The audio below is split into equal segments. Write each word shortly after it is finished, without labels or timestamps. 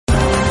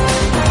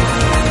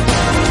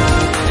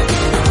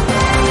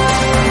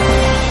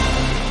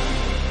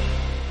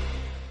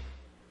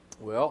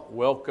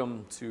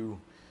welcome to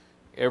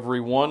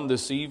everyone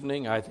this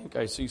evening. I think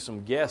I see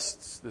some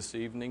guests this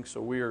evening,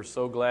 so we are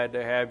so glad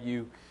to have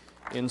you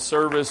in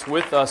service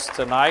with us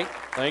tonight.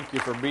 Thank you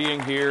for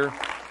being here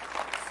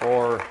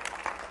for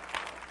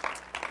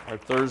our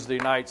Thursday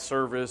night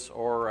service,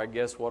 or I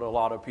guess what a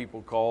lot of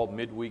people call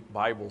midweek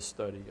Bible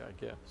study, I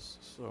guess.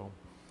 So,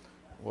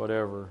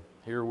 whatever.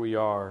 Here we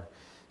are.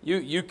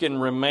 You can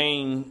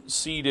remain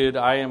seated.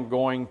 I am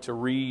going to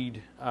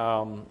read,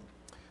 I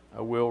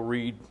will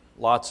read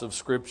lots of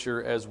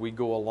Scripture as we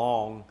go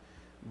along,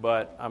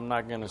 but I'm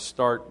not going to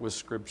start with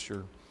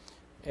Scripture.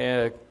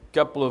 A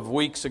couple of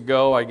weeks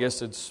ago, I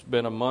guess it's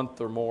been a month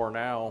or more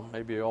now,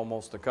 maybe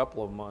almost a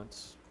couple of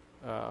months,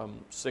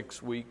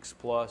 6 weeks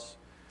plus,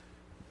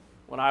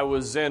 when I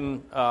was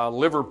in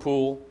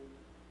Liverpool.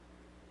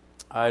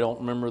 I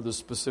don't remember the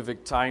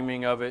specific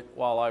timing of it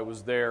while I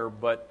was there,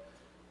 but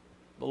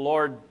the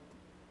Lord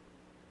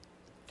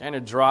kind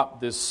of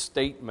dropped this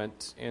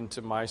statement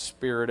into my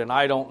spirit, and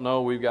I don't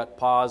know, we've got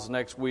pause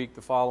next week,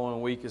 the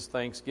following week is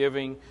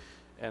Thanksgiving,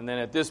 and then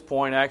at this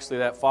point, actually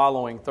that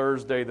following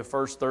Thursday, the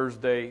first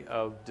Thursday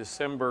of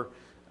December,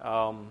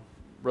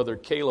 Brother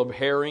Caleb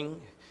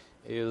Herring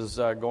is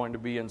going to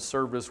be in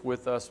service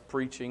with us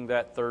preaching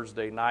that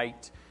Thursday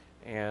night,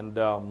 and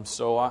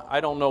so I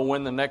don't know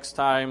when the next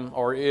time,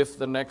 or if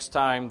the next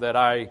time that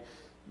I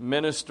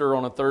minister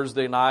on a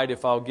Thursday night,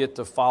 if I'll get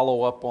to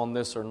follow up on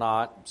this or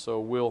not. So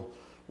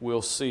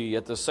we'll see.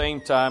 At the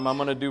same time, I'm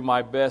going to do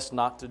my best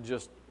not to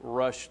just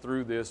rush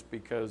through this,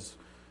 because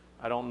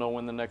I don't know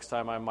when the next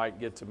time I might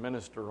get to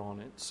minister on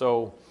it.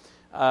 So,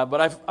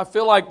 but I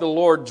feel like the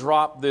Lord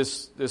dropped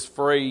this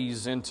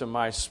phrase into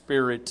my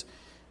spirit,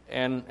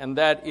 and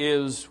that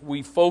is,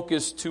 we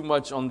focus too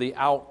much on the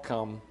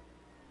outcome.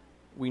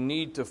 We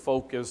need to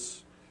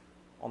focus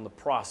on the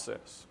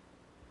process.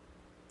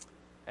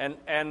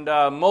 And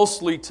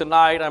mostly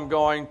tonight I'm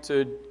going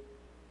to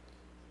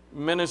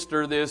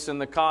minister this in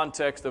the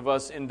context of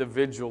us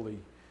individually.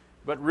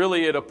 But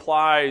really it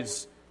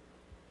applies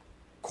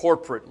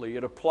corporately.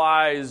 It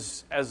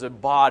applies as a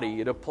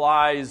body. It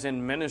applies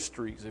in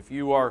ministries. If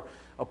you are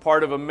a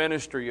part of a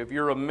ministry, if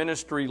you're a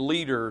ministry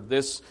leader,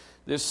 this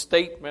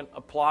statement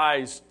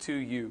applies to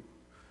you.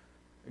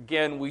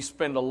 Again, we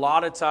spend a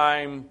lot of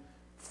time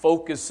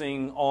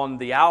focusing on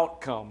the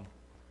outcome,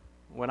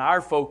 when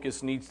our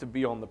focus needs to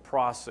be on the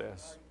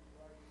process.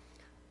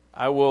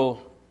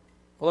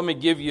 Let me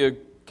give you a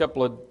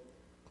couple of,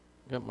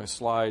 got my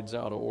slides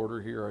out of order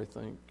here, I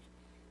think.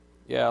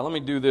 Yeah, let me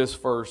do this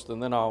first,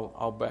 and then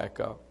I'll back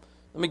up.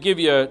 Let me give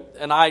you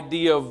an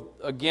idea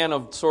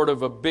of sort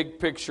of a big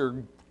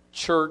picture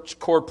church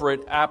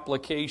corporate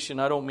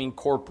application. I don't mean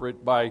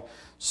corporate by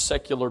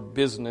secular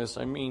business.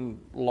 I mean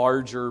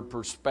larger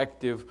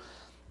perspective.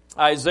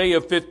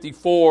 Isaiah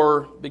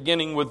 54,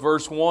 beginning with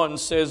verse 1,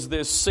 says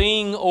this: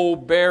 "Sing, O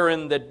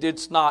barren that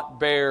didst not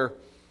bear.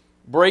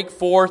 Break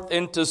forth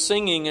into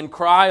singing and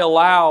cry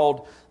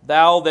aloud,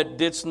 thou that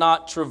didst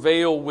not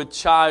travail with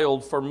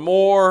child. For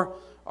more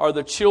are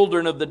the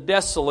children of the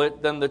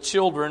desolate than the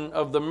children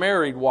of the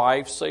married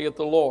wife, saith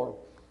the Lord."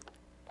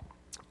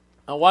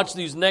 Now watch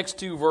these next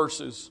two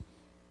verses.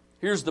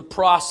 Here's the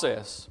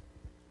process.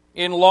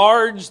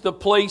 "Enlarge the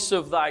place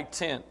of thy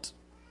tent.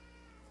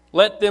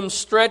 Let them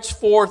stretch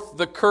forth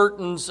the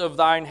curtains of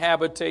thine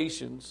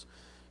habitations.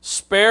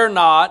 Spare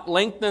not,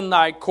 lengthen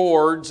thy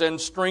cords,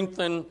 and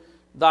strengthen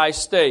thy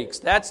stakes."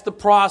 That's the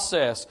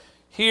process.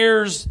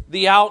 Here's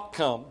the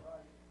outcome.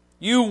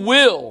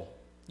 You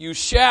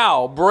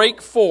shall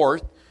break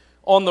forth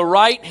on the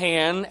right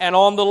hand and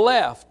on the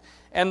left,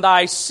 and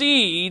thy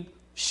seed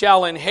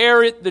shall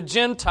inherit the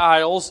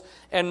Gentiles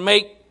and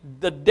make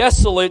the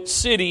desolate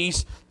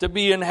cities to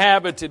be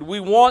inhabited. We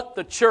want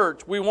the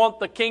church, we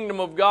want the kingdom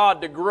of God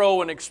to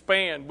grow and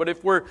expand. But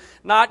if we're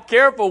not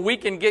careful, we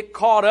can get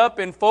caught up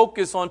and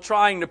focus on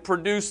trying to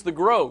produce the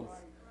growth.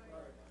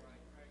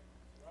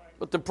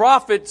 But the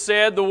prophet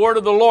said, the word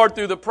of the Lord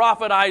through the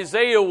prophet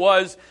Isaiah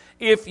was,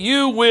 if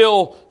you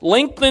will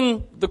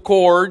lengthen the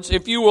cords,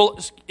 if you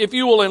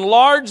will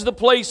enlarge the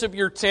place of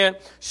your tent,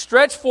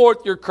 stretch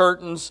forth your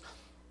curtains,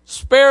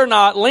 spare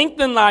not,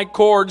 lengthen thy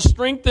cords,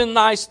 strengthen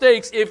thy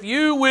stakes. If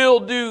you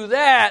will do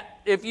that,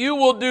 if you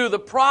will do the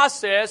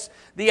process,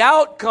 the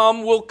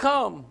outcome will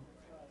come.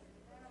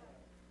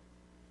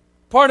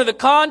 Part of the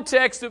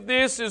context of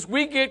this is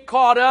we get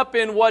caught up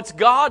in what's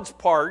God's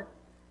part,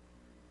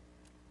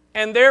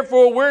 and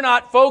therefore we're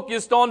not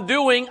focused on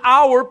doing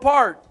our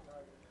part.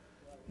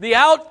 The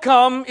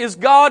outcome is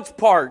God's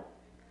part.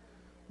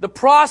 The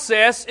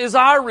process is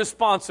our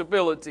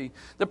responsibility.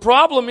 The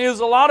problem is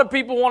a lot of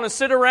people want to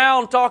sit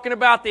around talking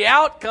about the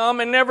outcome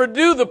and never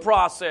do the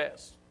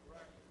process.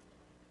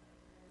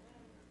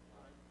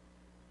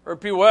 Or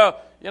people, well,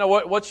 you know,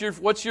 what's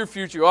your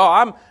future?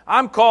 Oh,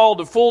 I'm called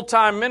to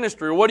full-time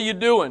ministry. What are you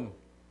doing?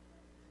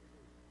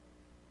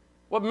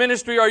 What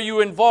ministry are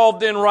you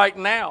involved in right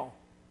now?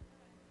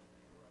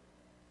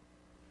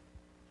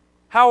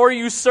 How are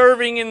you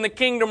serving in the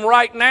kingdom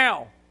right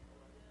now?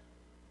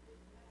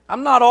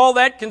 I'm not all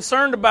that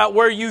concerned about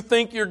where you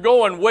think you're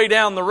going way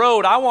down the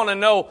road. I want to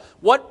know,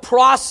 what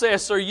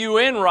process are you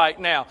in right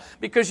now?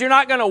 Because you're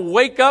not going to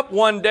wake up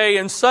one day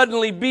and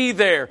suddenly be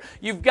there.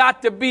 You've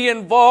got to be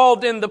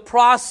involved in the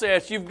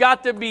process. You've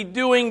got to be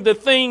doing the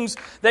things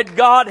that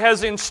God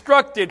has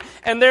instructed.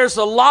 And there's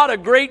a lot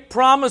of great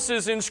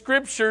promises in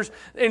Scripture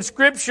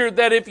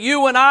that if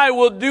you and I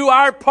will do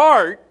our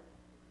part,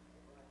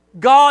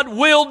 God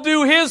will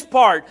do His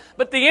part.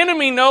 But the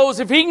enemy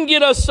knows if he can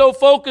get us so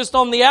focused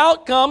on the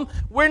outcome,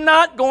 we're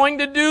not going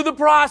to do the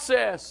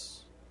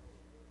process.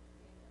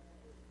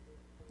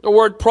 The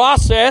word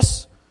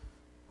process,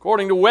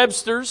 according to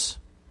Webster's,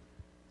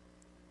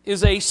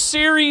 is a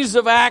series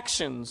of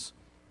actions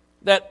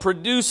that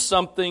produce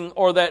something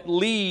or that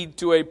lead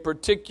to a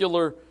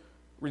particular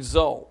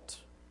result.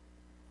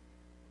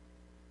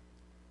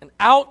 An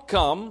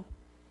outcome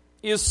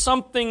is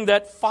something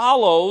that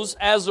follows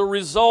as a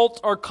result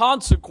or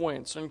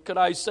consequence. And could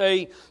I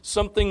say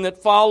something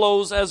that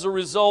follows as a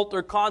result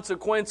or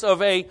consequence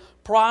of a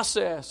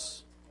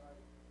process?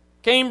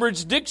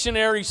 Cambridge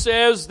Dictionary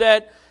says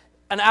that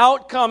an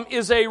outcome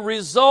is a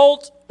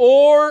result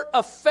or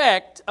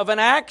effect of an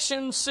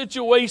action,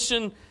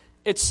 situation,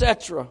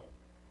 etc.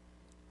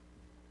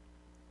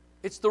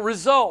 It's the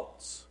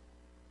results.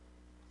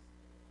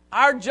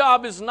 Our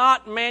job is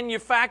not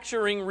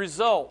manufacturing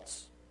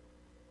results.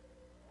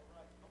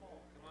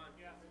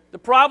 The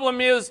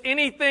problem is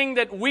anything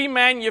that we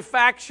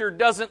manufacture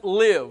doesn't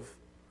live.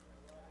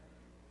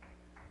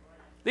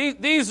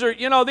 These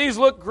are, these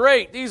look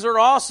great. These are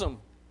awesome.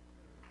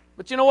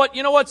 But you know what?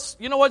 You know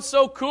what's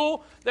so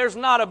cool? There's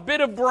not a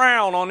bit of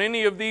brown on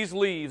any of these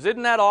leaves.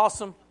 Isn't that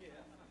awesome?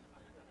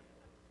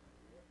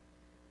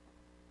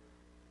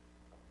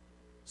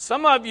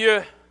 Some of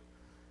you,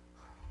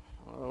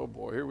 oh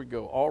boy, here we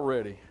go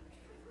already.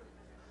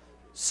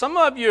 Some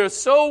of you are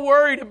so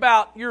worried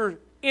about your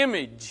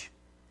image.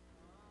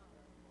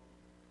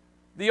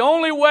 The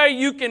only way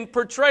you can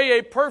portray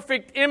a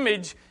perfect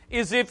image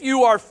is if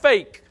you are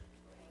fake.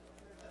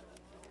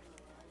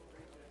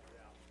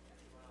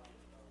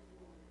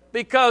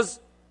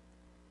 Because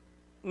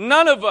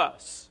none of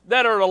us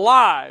that are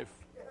alive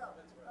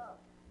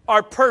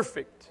are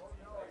perfect.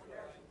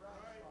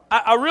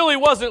 I really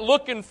wasn't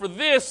looking for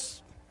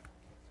this.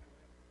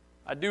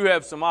 I do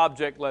have some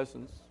object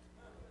lessons.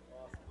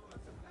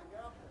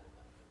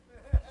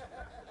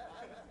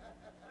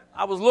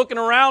 I was looking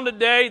around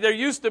today. There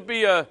used to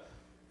be a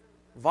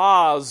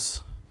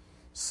vase,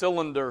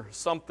 cylinder,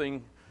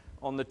 something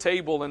on the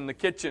table in the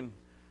kitchen.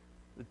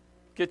 The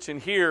kitchen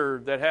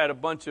here that had a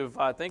bunch of,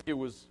 I think it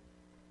was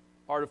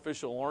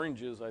artificial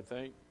oranges, I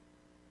think.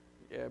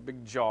 Yeah,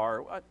 big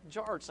jar.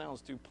 Jar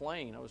sounds too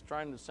plain. I was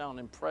trying to sound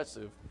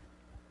impressive.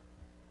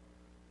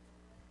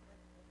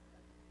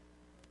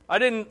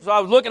 So I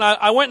was looking,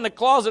 I went in the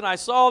closet and I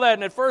saw that,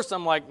 and at first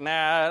I'm like,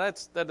 nah,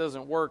 that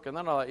doesn't work. And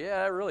then I'm like,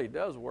 yeah, that really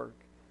does work.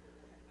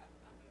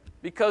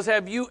 Because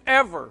have you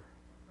ever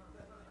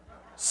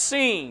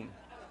seen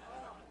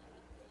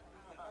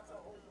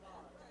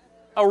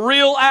a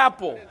real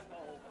apple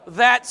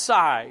that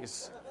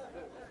size?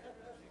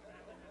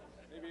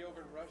 Maybe over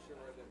in Russia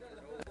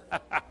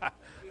where they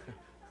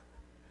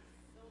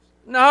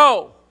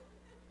No.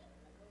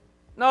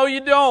 No,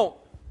 you don't.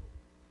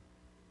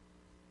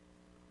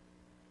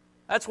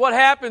 That's what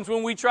happens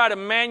when we try to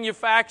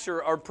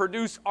manufacture or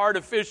produce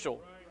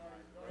artificial.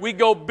 We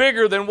go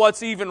bigger than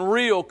what's even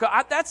real.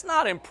 That's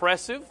not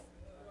impressive.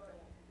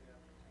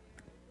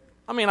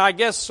 I mean, I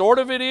guess sort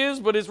of it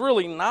is, but it's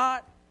really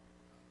not.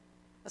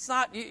 That's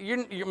not.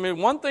 I mean,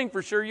 one thing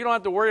for sure, you don't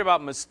have to worry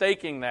about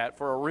mistaking that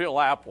for a real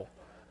apple.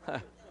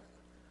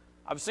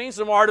 I've seen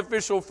some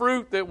artificial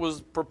fruit that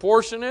was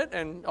proportionate,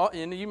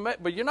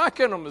 but you're not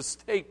going to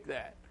mistake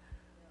that.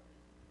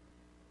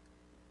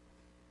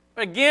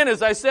 Again,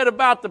 as I said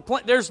about the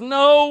plant, there's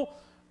no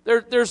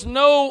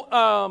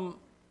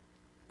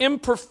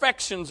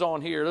imperfections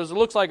on here. It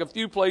looks like a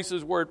few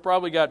places where it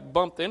probably got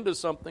bumped into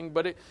something,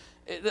 but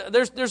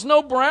there's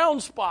no brown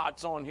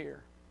spots on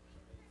here.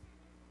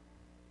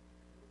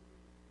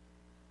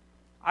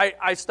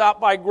 I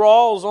stopped by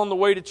Grawls on the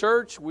way to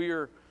church. We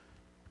are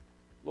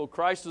little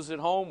crisis at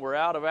home. We're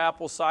out of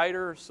apple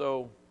cider,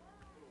 so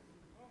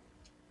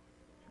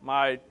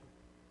my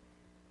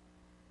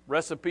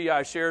recipe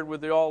I shared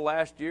with you all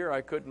last year I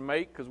couldn't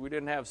make because we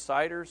didn't have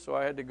cider, so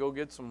I had to go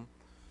get some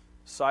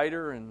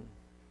cider and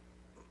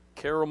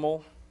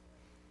caramel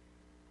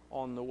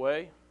on the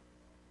way.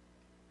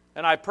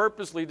 And I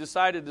purposely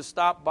decided to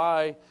stop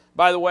by.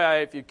 By the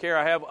way, if you care,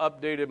 I have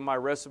updated my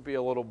recipe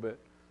a little bit.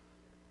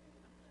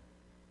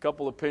 A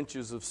couple of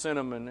pinches of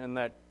cinnamon in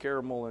that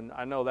caramel, and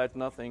I know that's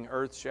nothing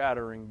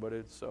earth-shattering, but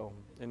it's so.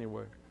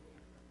 Anyway,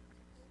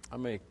 I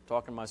may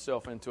talking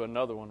myself into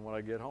another one when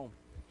I get home.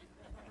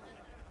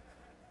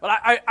 But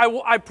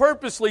I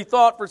purposely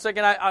thought for a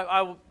second,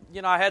 I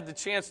had the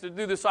chance to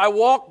do this. So I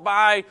walked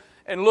by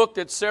and looked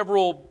at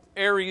several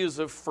areas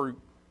of fruit.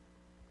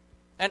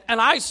 And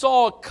I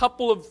saw a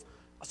couple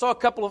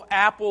of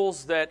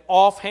apples that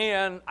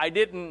offhand I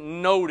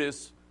didn't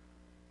notice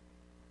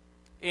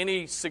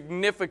any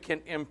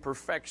significant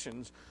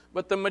imperfections.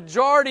 But the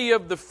majority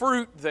of the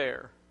fruit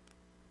there,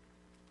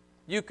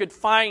 you could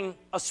find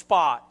a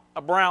spot,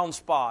 a brown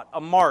spot,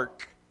 a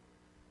mark.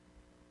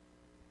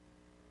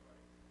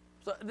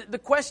 So the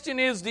question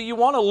is, do you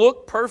want to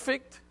look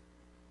perfect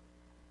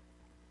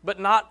but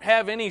not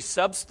have any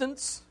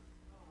substance?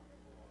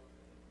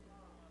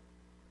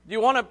 Do you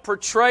want to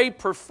portray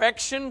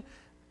perfection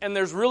and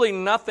there's really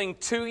nothing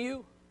to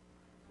you?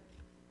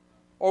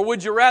 Or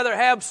would you rather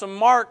have some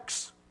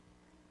marks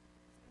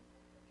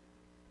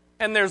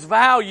and there's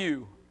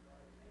value?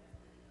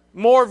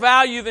 More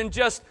value than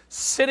just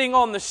sitting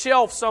on the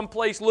shelf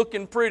someplace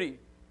looking pretty.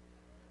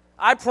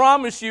 I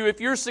promise you, if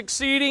you're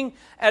succeeding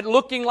at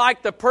looking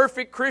like the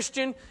perfect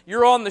Christian,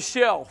 you're on the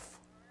shelf.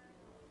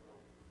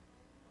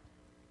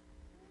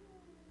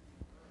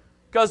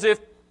 Because if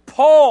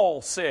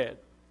Paul said,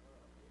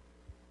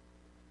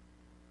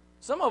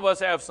 some of us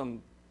have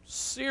some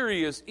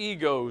serious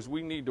egos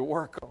we need to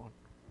work on.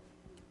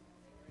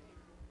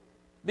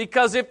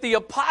 Because if the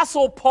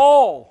Apostle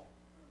Paul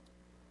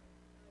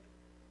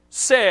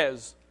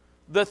says,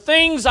 the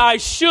things I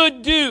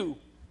should do,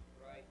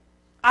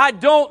 I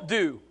don't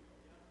do.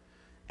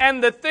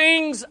 And the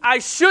things I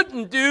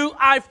shouldn't do,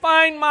 I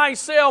find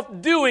myself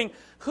doing.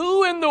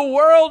 Who in the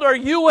world are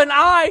you and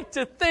I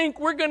to think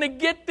we're going to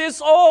get this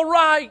all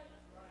right?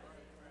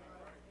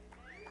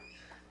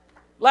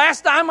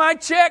 Last time I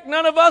checked,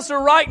 none of us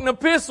are writing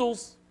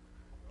epistles.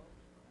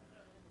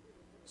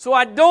 So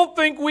I don't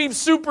think we've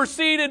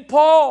superseded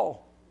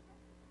Paul.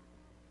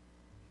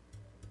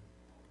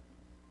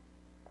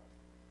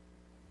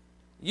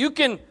 You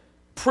can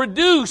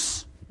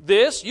produce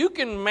this, you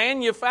can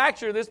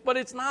manufacture this, but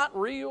it's not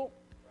real.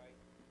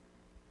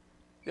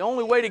 The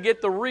only way to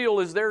get the real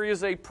is there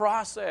is a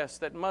process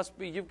that must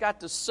be. You've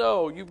got to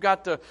sow, you've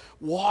got to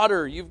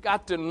water, you've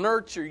got to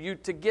nurture you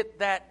to get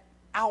that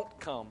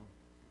outcome.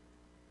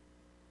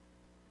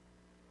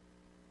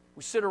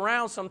 We sit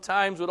around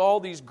sometimes with all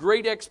these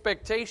great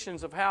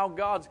expectations of how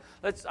God's.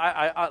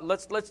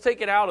 Let's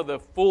take it out of the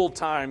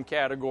full-time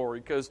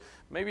category, because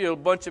maybe a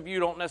bunch of you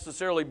don't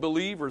necessarily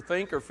believe or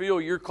think or feel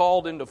you're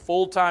called into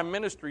full-time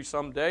ministry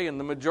someday, and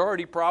the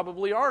majority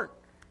probably aren't.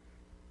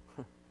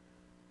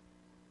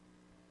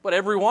 But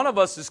every one of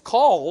us is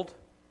called.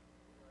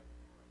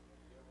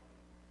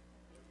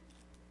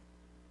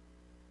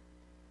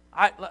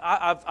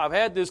 I've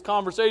had this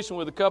conversation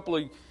with a couple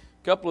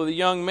of the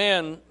young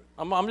men.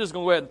 I'm just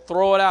going to go ahead and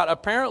throw it out.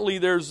 Apparently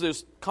there's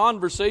this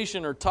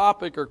conversation or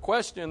topic or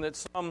question that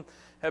some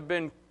have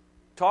been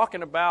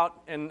talking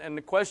about, and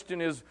the question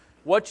is,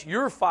 what's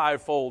your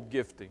fivefold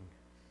gifting?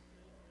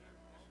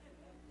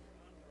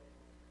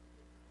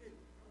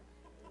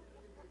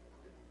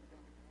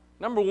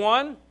 Number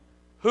one,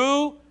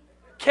 who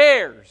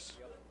cares?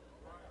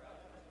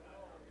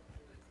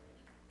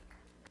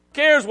 Who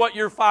cares what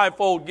your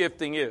fivefold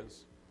gifting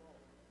is?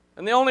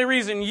 And the only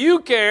reason you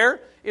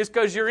care is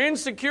because you're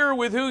insecure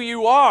with who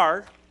you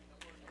are.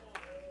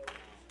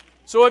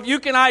 So if you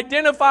can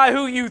identify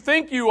who you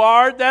think you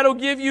are, that'll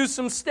give you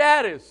some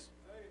status.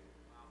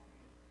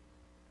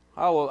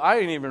 I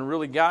ain't even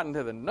really gotten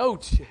to the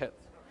notes yet.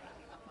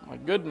 My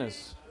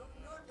goodness.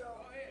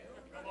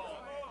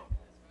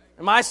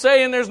 Am I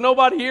saying there's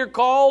nobody here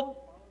called?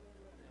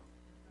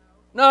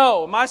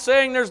 No. Am I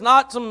saying there's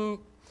not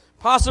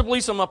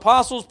possibly some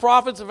apostles,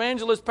 prophets,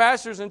 evangelists,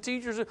 pastors, and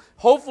teachers?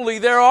 Hopefully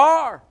there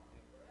are.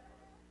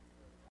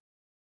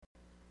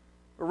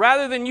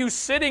 Rather than you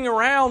sitting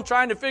around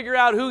trying to figure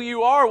out who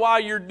you are while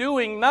you're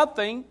doing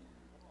nothing,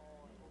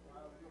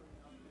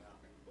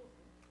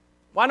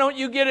 why don't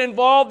you get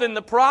involved in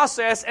the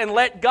process and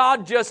let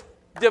God just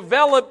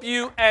develop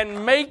you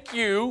and make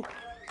you?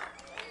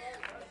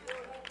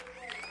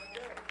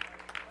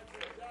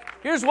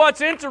 Here's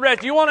what's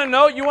interesting. You want to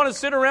know, you want to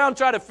sit around,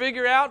 try to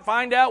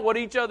find out what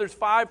each other's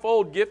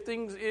fivefold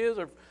giftings is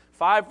or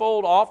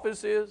fivefold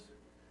office is?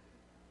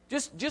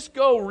 Just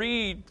go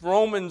read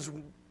Romans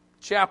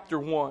chapter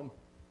 1.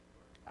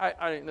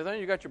 Nathaniel,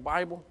 you got your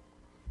Bible?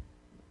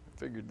 I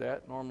figured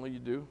that. Normally you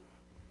do.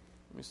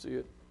 Let me see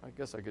it. I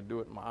guess I could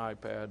do it in my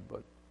iPad,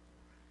 but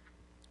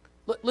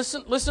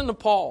listen to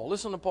Paul.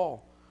 Listen to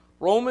Paul.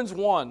 Romans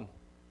 1,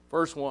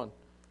 verse 1.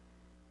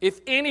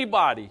 If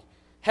anybody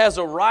has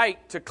a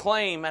right to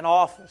claim an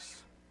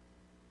office,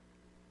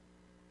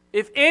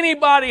 if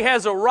anybody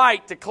has a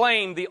right to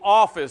claim the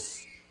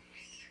office,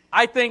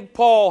 I think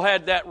Paul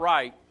had that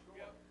right.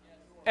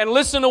 And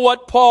listen to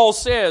what Paul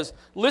says.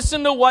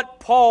 Listen to what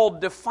Paul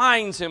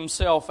defines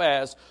himself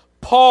as.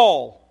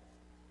 Paul,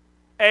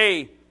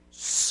 a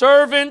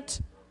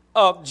servant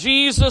of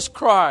Jesus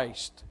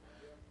Christ,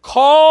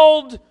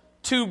 called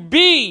to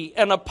be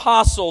an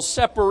apostle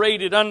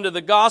separated unto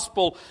the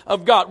gospel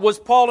of God. Was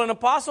Paul an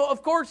apostle?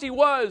 Of course he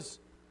was.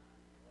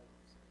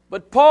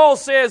 But Paul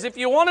says, if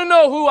you want to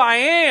know who I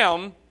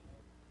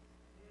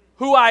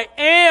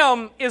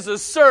am is a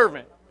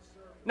servant.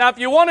 Now, if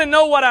you want to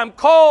know what I'm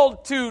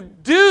called to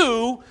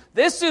do,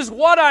 this is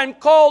what I'm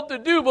called to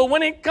do. But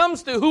when it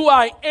comes to who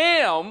I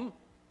am,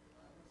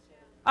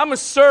 I'm a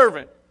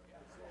servant.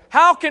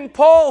 How can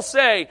Paul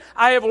say,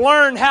 I have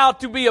learned how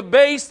to be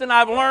abased and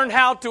I've learned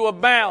how to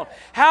abound?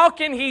 How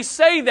can he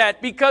say that?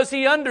 Because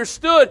he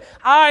understood,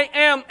 I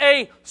am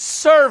a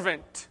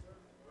servant.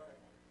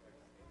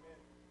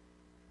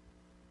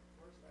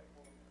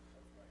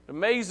 It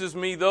amazes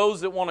me those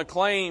that want to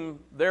claim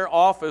their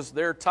office,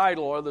 their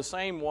title, are the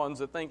same ones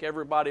that think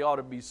everybody ought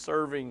to be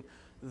serving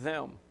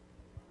them.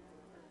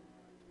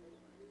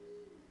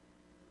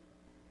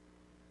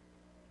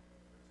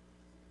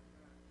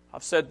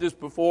 I've said this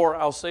before,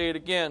 I'll say it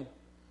again.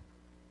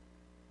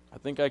 I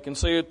think I can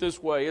say it this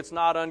way. It's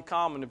not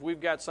uncommon. If we've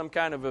got some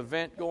kind of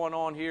event going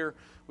on here,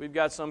 we've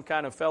got some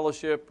kind of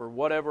fellowship or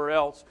whatever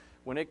else,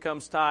 when it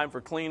comes time for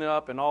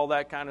cleanup and all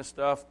that kind of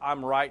stuff,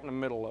 I'm right in the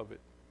middle of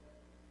it.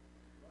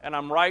 And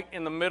I'm right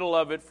in the middle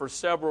of it for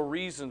several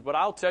reasons, but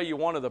I'll tell you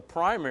one of the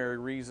primary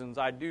reasons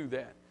I do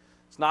that.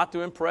 It's not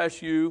to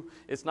impress you.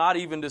 It's not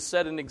even to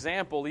set an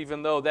example,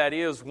 even though that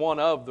is one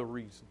of the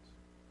reasons.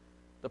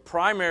 The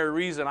primary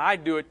reason I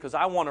do it because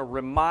I want to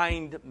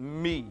remind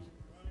me.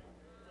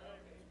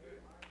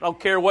 I don't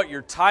care what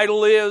your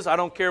title is. I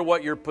don't care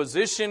what your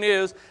position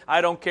is. I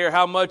don't care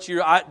how much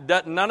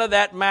none of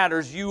that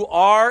matters. You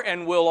are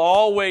and will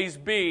always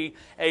be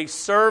a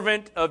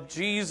servant of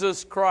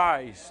Jesus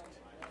Christ.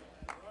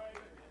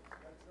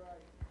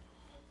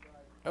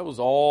 That was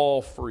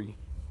all free.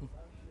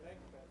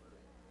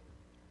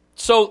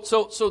 So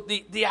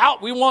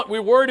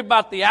we're worried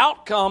about the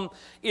outcome.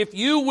 If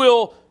you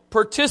will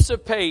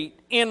participate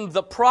in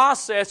the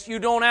process, you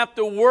don't have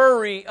to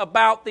worry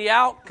about the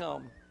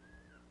outcome.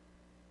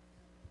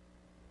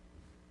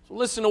 So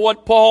listen to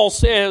what Paul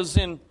says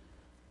in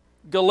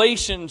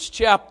Galatians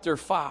chapter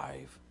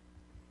 5.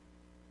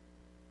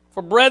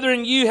 For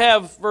brethren, you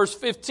have, verse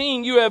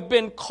 15, you have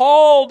been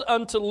called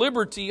unto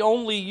liberty,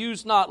 only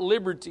use not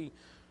liberty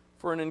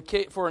for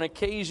an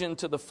occasion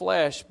to the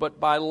flesh, but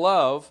by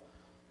love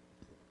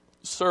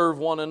serve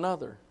one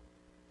another.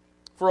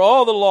 For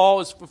all the law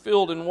is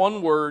fulfilled in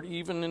one word,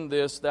 even in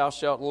this, thou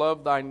shalt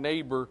love thy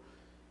neighbor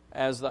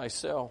as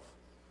thyself.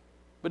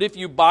 But if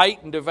you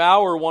bite and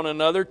devour one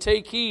another,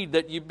 take heed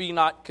that you be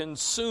not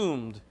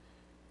consumed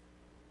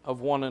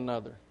of one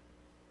another.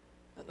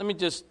 Let me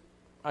just,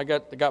 I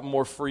got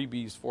more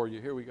freebies for you.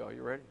 Here we go.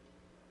 You ready?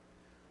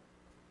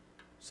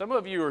 Some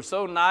of you are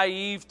so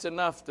naive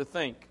enough to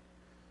think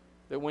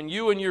that when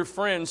you and your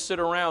friends sit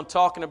around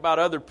talking about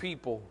other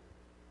people,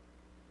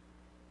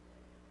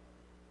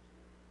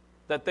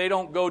 that they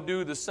don't go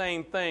do the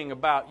same thing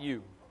about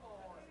you.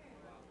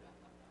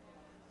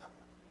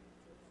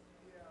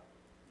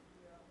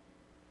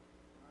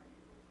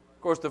 Of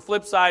course, the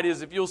flip side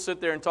is if you'll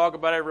sit there and talk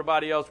about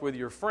everybody else with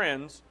your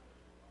friends,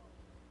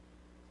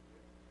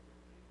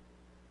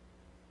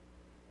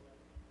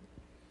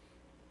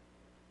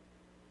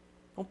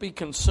 don't be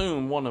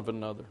consumed one of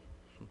another.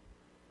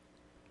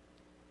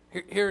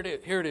 Here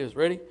it is.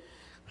 Ready?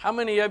 How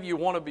many of you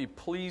want to be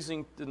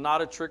pleasing?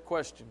 Not a trick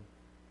question.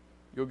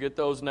 You'll get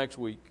those next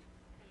week.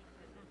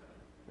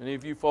 Any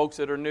of you folks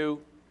that are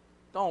new,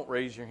 don't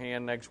raise your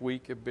hand next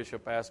week if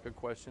Bishop asks a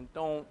question.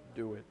 Don't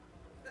do it.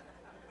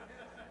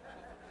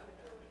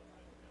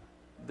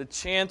 The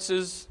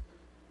chances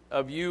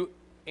of you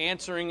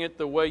answering it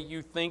the way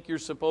you think you're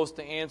supposed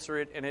to answer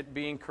it and it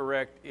being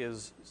correct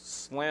is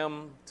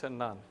slim to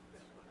none.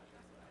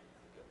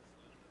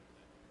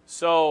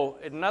 So,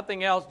 if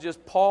nothing else,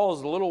 just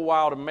pause a little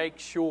while to make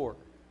sure.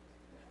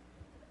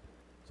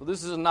 So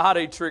this is not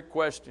a trick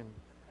question.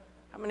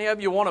 How many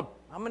of you want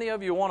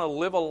to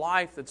live a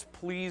life that's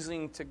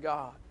pleasing to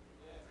God?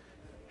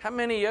 How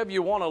many of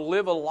you want to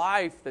live a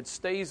life that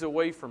stays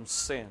away from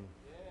sin?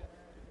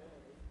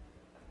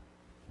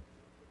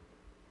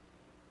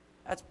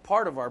 That's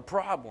part of our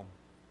problem.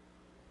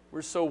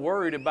 We're so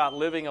worried about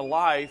living a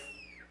life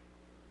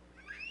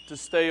to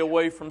stay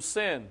away from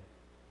sin.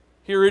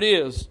 Here it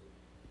is.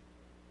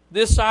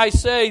 This I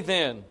say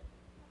then,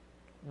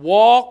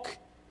 walk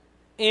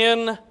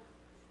in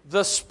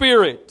the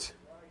Spirit,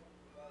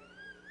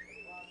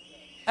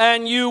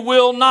 and you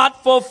will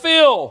not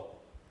fulfill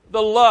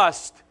the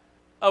lust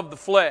of the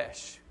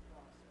flesh.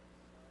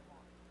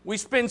 We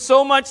spend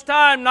so much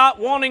time not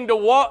wanting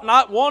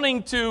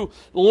to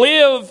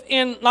live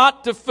in,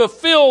 not to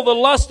fulfill the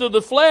lust of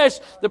the flesh.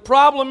 The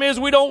problem is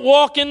we don't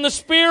walk in the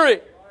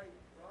Spirit.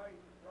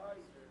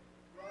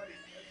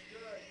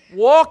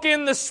 Walk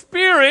in the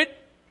Spirit,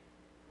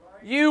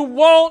 you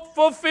won't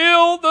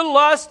fulfill the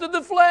lust of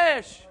the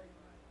flesh.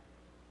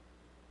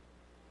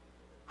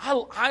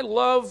 I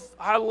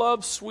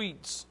love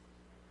sweets.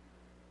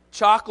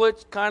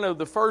 Chocolate's kind of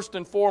the first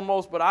and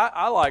foremost, but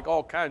I like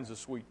all kinds of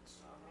sweets.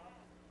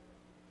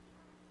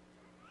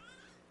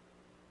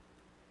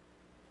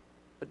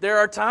 But there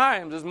are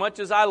times, as much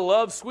as I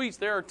love sweets,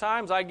 there are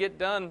times I get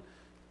done,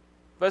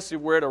 especially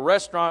we're at a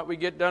restaurant, we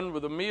get done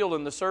with a meal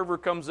and the server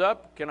comes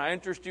up, can I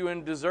interest you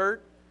in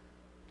dessert?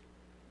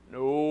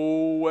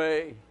 No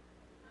way.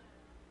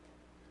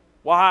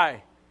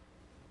 Why?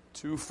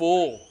 Too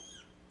full.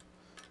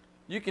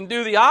 You can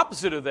do the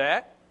opposite of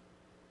that.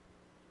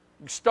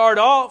 You start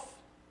off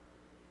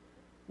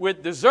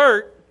with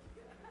dessert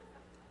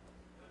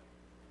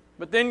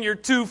but then you're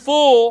too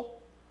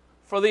full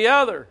for the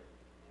other.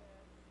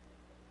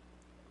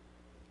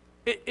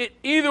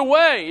 Either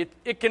way,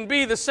 it can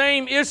be the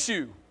same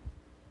issue.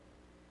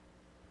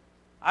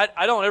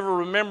 I don't ever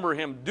remember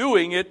him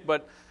doing it,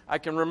 but I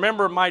can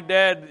remember my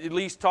dad at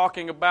least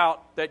talking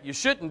about that you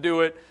shouldn't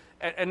do it.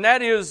 And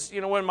that is,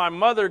 when my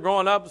mother,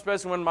 growing up,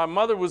 especially when my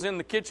mother was in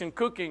the kitchen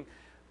cooking,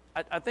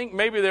 I think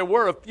maybe there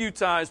were a few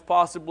times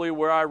possibly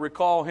where I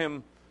recall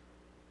him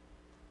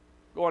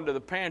going to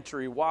the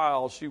pantry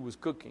while she was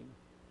cooking,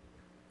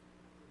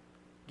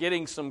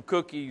 getting some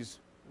cookies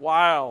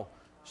while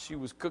she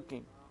was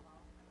cooking,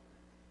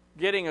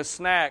 getting a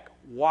snack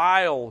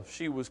while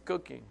she was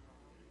cooking.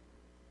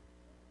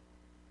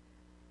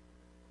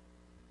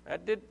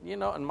 That did,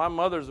 and my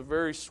mother's a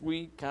very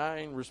sweet,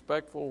 kind,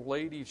 respectful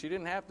lady. She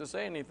didn't have to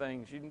say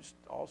anything.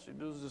 All she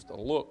does is just a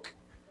look.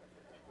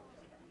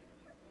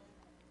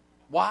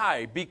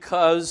 Why?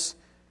 Because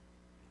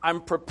I'm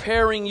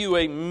preparing you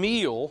a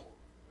meal.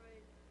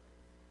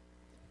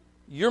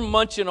 You're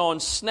munching on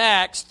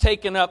snacks,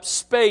 taking up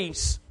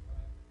space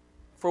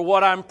for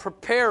what I'm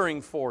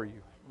preparing for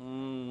you.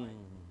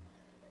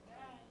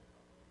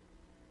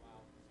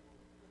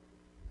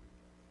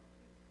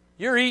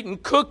 You're eating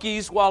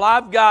cookies while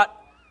I've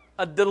got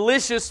a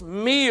delicious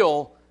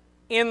meal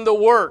in the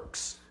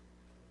works.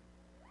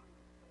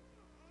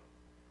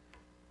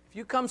 If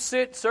you come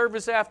sit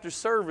service after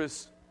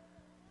service,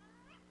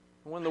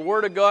 when the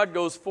Word of God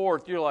goes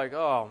forth, you're like,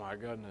 oh my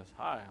goodness,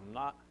 I am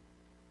not.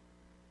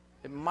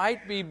 It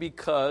might be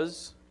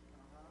because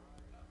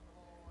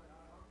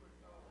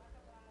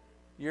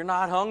you're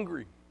not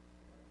hungry.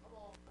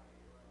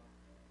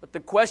 But the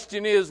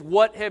question is,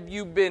 what have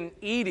you been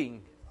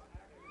eating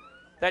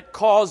that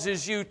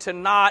causes you to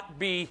not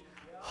be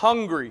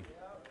hungry?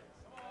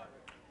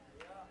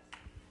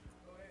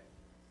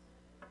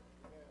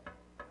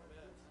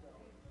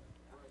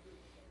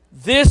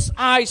 This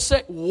I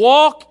say,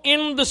 walk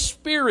in the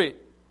Spirit,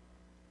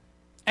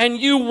 and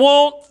you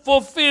won't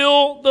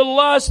fulfill the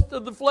lust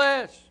of the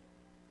flesh.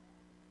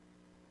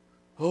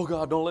 Oh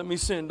God, don't let me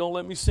sin, don't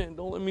let me sin,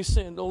 don't let me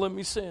sin, don't let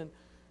me sin.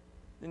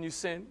 And you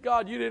sin,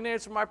 God, you didn't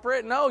answer my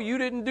prayer. No, you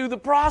didn't do the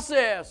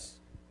process.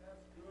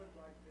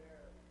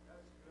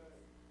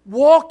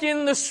 Walk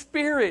in the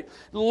Spirit.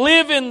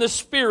 Live in the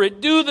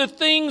Spirit. Do the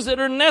things that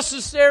are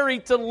necessary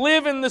to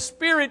live in the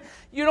Spirit.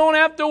 You don't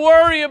have to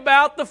worry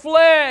about the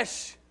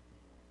flesh.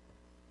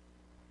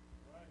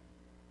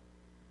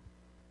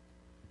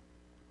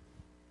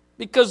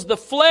 Because the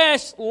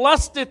flesh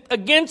lusteth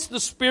against the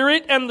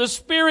Spirit, and the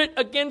Spirit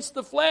against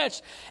the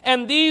flesh.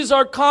 And these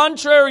are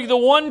contrary the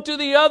one to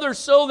the other,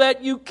 so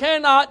that you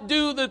cannot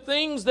do the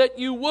things that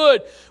you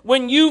would.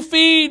 When you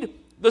feed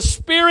the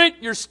Spirit,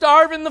 you're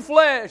starving the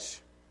flesh,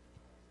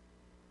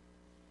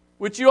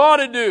 which you ought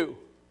to do.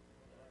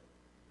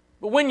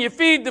 But when you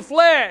feed the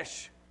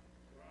flesh,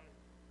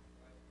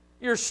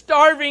 you're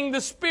starving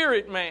the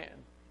spirit man.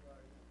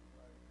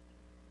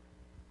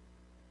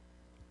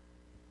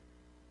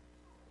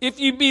 If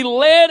you be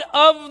led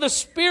of the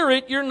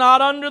Spirit, you're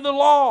not under the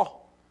law.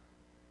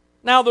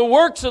 Now the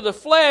works of the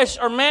flesh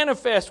are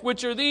manifest,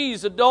 which are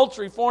these: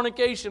 adultery,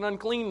 fornication,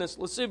 uncleanness,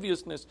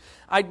 lasciviousness,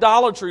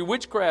 idolatry,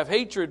 witchcraft,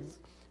 hatred,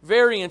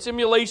 variance,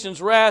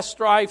 emulations, wrath,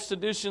 strife,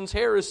 seditions,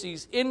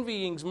 heresies,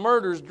 envyings,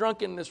 murders,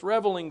 drunkenness,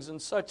 revelings,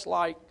 and such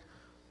like.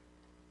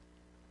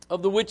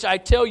 Of the which I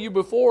tell you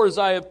before, as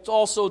I have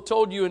also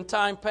told you in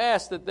time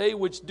past, that they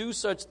which do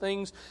such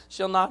things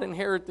shall not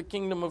inherit the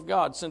kingdom of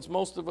God. Since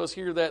most of us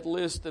hear that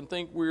list and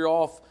think we're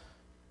off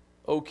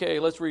okay,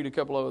 let's read a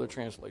couple of other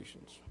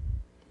translations.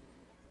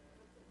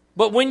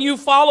 But when you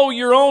follow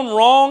your own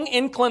wrong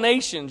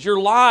inclinations, your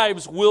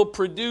lives will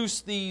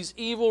produce these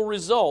evil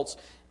results: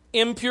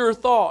 impure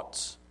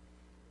thoughts,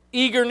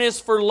 eagerness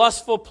for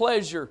lustful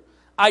pleasure,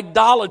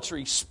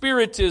 idolatry,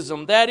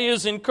 spiritism, that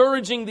is,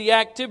 encouraging the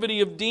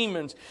activity of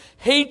demons,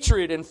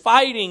 hatred and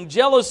fighting,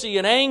 jealousy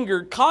and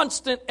anger,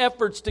 constant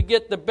efforts to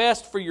get the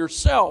best for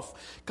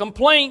yourself,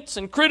 complaints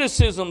and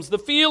criticisms, the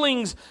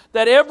feelings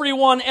that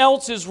everyone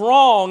else is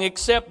wrong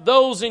except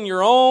those in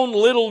your own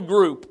little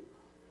group.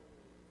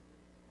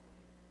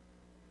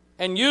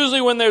 And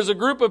usually when there's a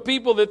group of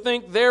people that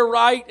think they're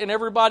right and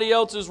everybody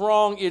else is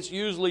wrong, it's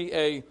usually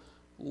a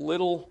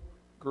little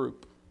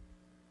group.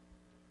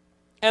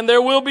 And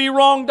there will be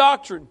wrong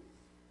doctrine,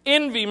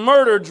 envy,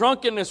 murder,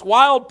 drunkenness,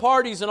 wild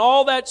parties, and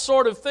all that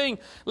sort of thing.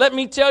 Let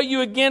me tell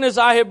you again, as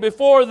I have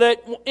before,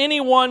 that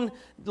anyone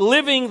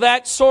living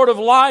that sort of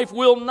life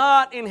will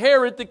not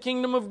inherit the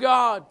kingdom of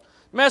God.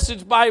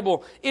 Message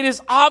Bible: it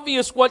is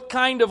obvious what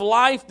kind of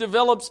life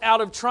develops out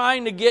of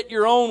trying to get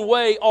your own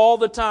way all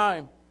the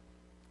time.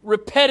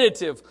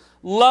 Repetitive,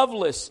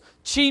 loveless,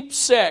 cheap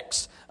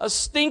sex, a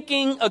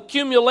stinking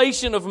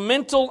accumulation of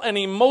mental and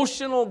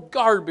emotional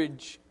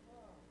garbage.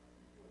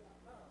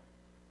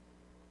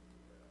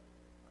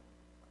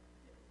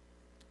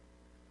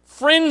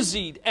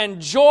 Frenzied and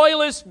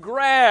joyless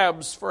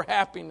grabs for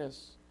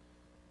happiness.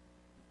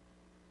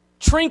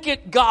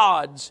 Trinket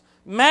gods,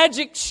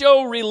 magic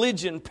show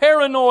religion,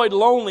 paranoid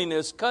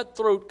loneliness,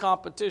 cutthroat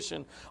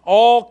competition,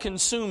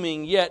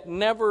 all-consuming yet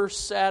never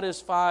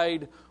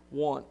satisfied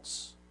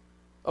once.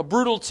 A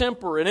brutal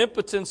temper, an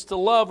impotence to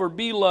love or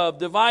be loved,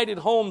 divided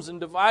homes and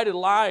divided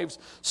lives,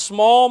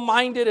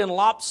 small-minded and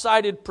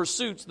lopsided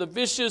pursuits, the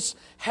vicious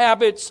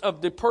habits of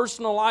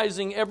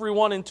depersonalizing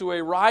everyone into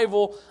a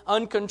rival,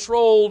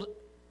 uncontrolled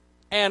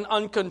and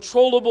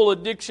uncontrollable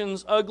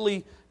addictions,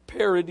 ugly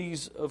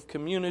parodies of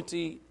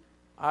community.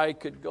 I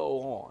could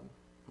go on.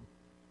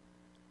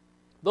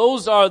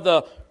 Those are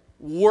the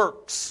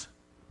works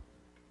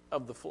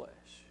of the flesh.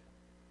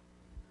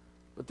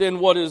 But then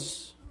what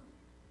does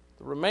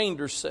the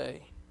remainder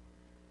say?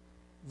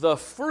 The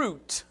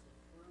fruit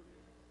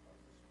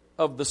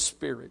of the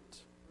Spirit.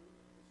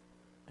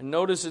 And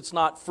notice it's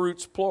not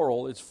fruits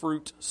plural, it's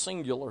fruit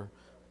singular.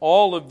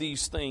 All of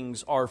these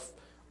things are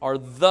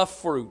the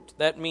fruit.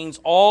 That means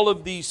all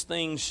of these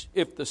things,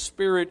 if the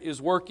Spirit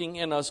is working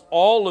in us,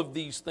 all of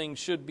these things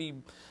should be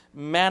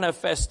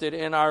manifested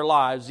in our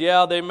lives.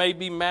 Yeah, they may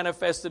be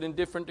manifested in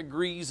different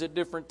degrees at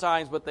different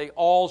times, but they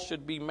all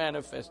should be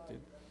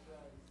manifested.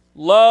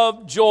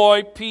 Love,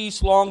 joy,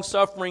 peace,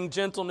 long-suffering,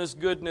 gentleness,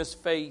 goodness,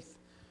 faith,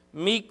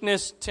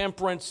 meekness,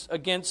 temperance.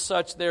 Against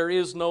such there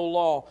is no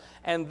law.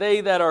 And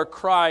they that are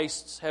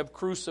Christ's have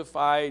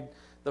crucified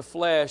the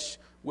flesh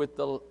with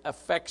the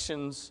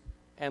affections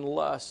and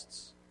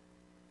lusts.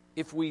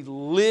 If we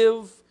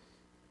live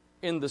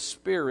in the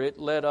Spirit,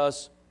 let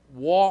us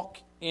walk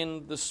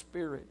in the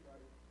Spirit.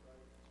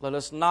 Let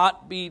us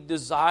not be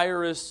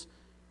desirous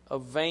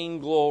of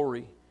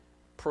vainglory,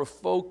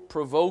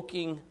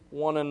 provoking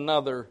one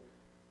another,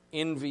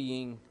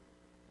 envying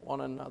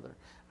one another.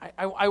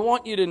 I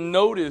want you to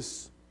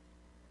notice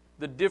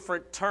the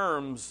different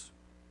terms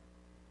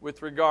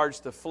with regards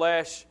to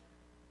flesh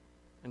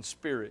and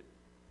spirit.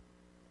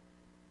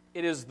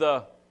 It is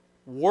the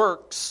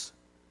works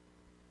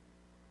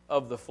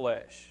of the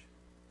flesh.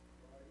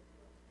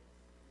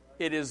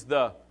 It is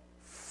the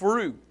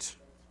fruit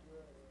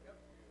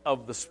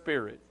of the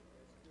Spirit.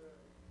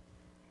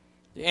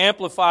 The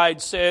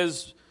Amplified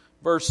says,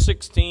 verse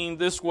 16,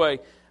 this way,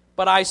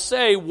 "But I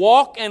say,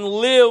 walk and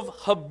live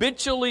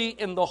habitually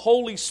in the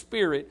Holy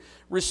Spirit,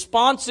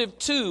 responsive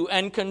to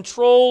and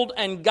controlled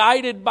and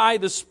guided by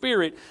the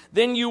Spirit,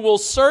 then you will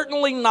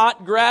certainly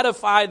not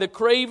gratify the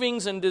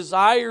cravings and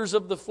desires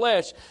of the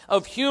flesh,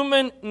 of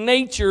human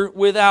nature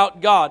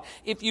without God."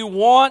 If you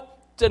want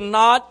to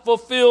not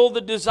fulfill the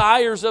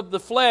desires of the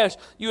flesh,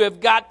 you have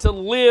got to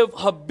live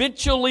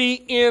habitually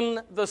in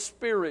the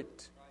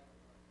Spirit.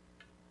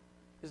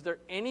 Is there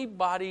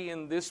anybody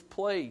in this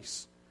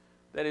place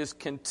that is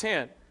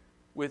content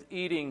with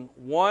eating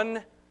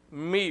one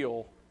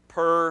meal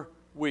per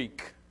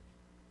week?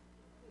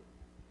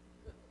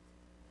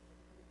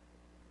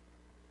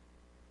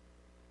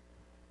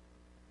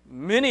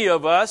 Many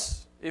of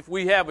us, if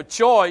we have a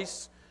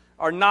choice,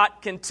 are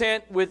not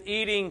content with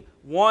eating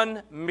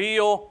one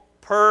meal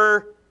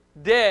per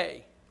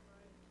day.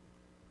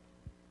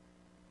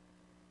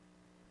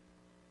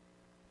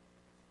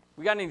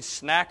 We got any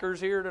snackers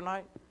here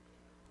tonight?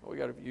 We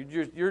got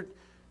you're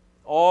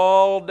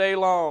all day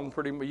long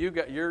pretty much.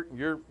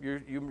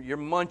 You're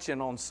munching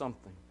on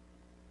something.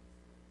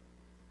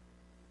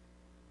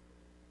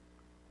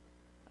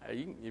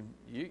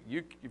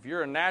 If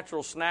you're a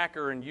natural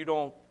snacker and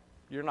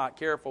you're not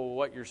careful with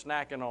what you're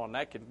snacking on,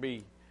 that could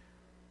be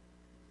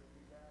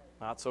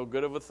not so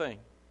good of a thing.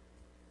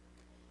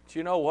 But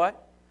you know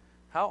what?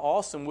 How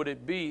awesome would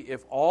it be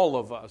if all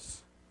of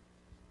us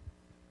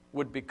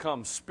would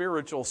become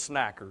spiritual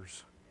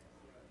snackers?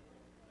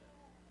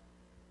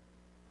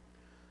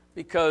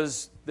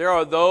 Because there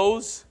are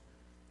those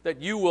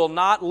that you will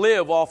not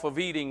live off of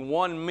eating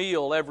one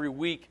meal every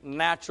week,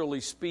 naturally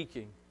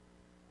speaking.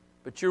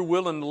 But you're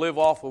willing to live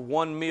off of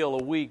one meal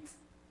a week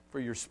for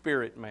your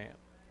spirit man.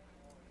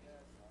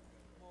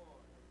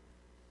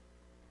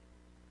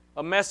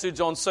 A message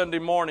on Sunday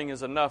morning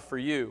is enough for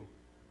you.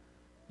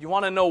 You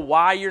want to know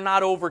why you're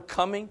not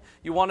overcoming?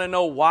 You want to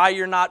know why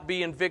you're not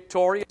being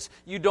victorious?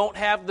 You don't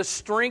have the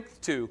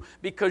strength to,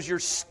 because you're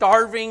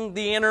starving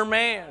the inner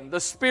man, the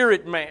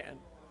spirit man.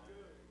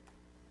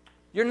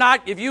 You're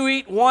not, if you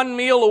eat one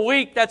meal a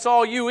week, that's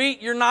all you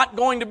eat, you're not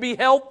going to be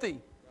healthy.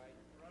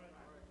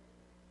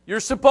 You're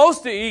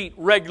supposed to eat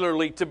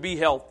regularly to be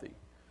healthy.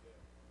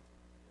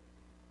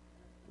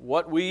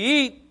 What we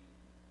eat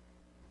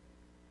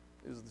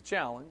is the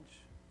challenge.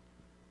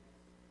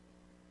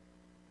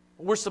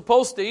 We're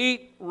supposed to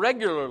eat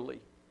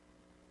regularly.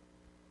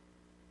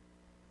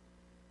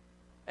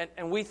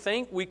 And we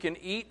think we can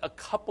eat a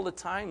couple of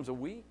times a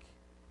week.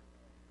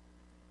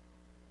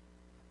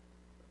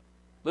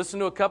 Listen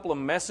to a couple of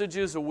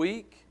messages a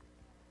week.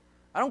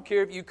 I don't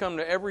care if you come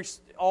to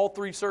all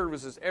three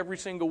services every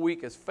single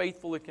week, as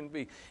faithful it can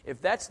be.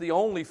 If the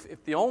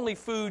only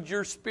food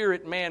your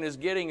spirit man is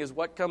getting is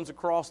what comes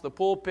across the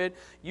pulpit,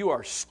 you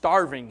are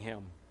starving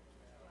him.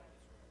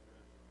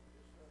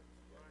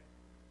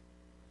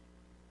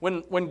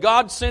 When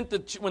God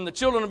when the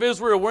children of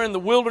Israel were in the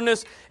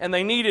wilderness and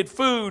they needed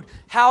food,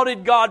 how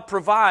did God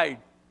provide?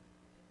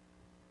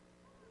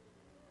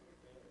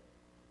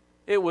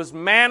 It was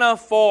manna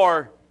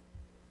for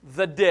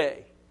the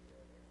day.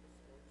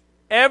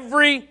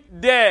 Every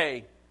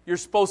day you're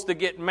supposed to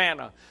get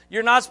manna.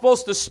 You're not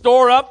supposed to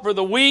store up for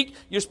the week.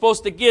 You're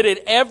supposed to get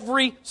it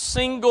every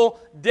single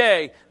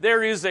day.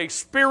 There is a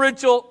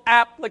spiritual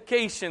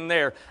application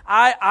there.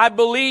 I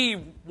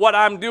believe what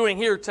I'm doing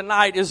here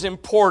tonight is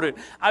important.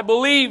 I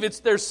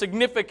believe there's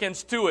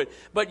significance to it.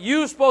 But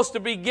you're supposed to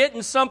be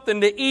getting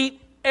something to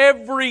eat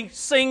every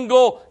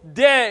single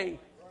day.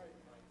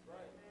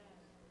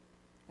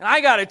 And I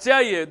got to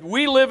tell you,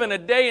 we live in a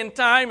day and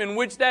time in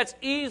which that's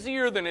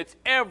easier than it's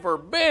ever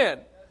been.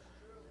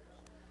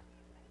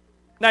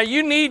 Now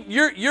you need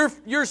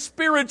your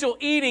spiritual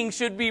eating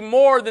should be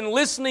more than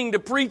listening to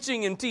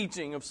preaching and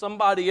teaching of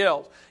somebody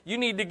else. You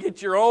need to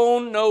get your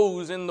own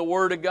nose in the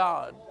Word of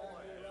God.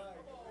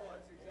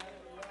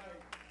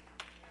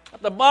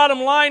 The bottom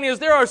line is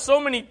there are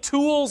so many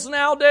tools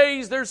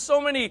nowadays, there's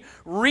so many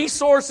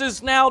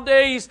resources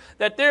nowadays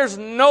that there's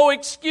no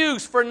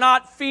excuse for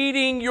not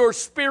feeding your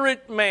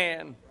spirit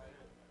man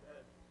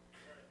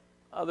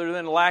other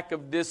than lack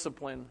of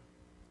discipline,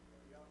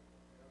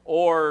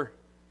 or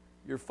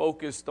you're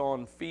focused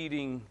on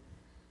feeding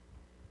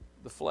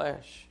the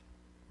flesh.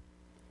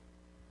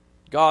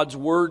 God's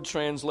Word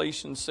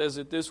translation says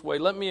it this way.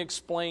 Let me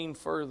explain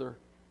further.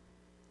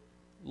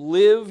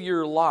 Live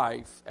your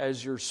life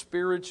as your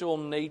spiritual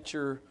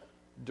nature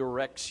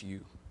directs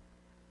you.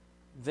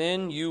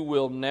 Then you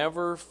will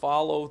never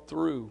follow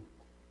through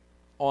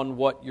on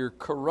what your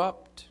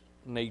corrupt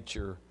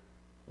nature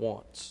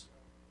wants.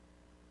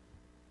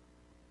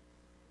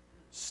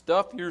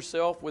 Stuff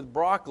yourself with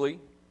broccoli,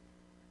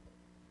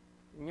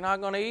 you're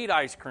not going to eat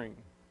ice cream.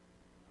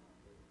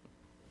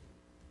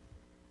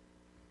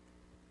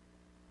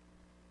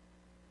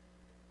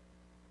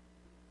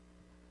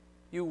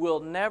 You will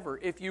never,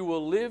 if you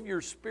will live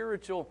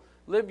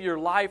your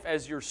life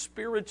as your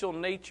spiritual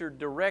nature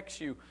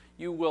directs you,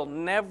 you will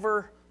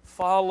never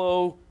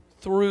follow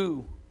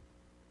through.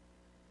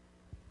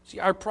 See,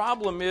 our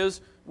problem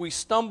is we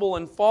stumble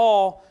and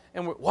fall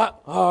and we're,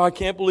 what? Oh, I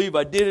can't believe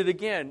I did it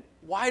again.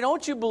 Why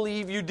don't you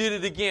believe you did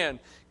it again?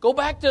 Go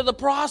back to the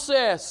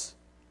process.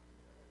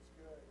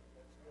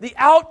 The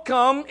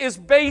outcome is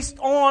based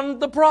on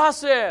the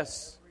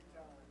process.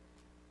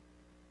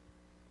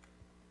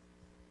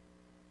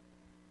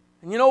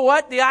 And you know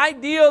what? The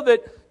idea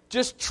that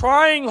just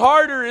trying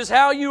harder is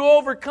how you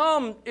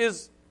overcome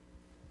is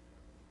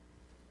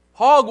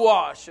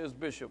hogwash, as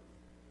Bishop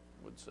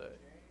would say.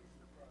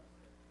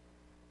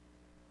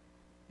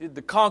 Did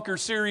the Conquer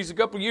series a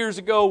couple years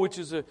ago, which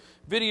is a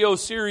video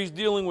series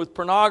dealing with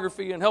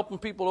pornography and helping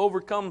people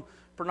overcome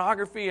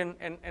pornography,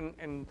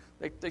 and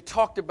they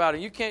talked about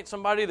it. You can't,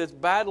 somebody that's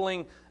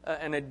battling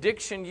an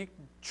addiction, you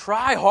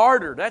try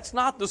harder. That's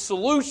not the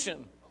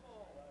solution.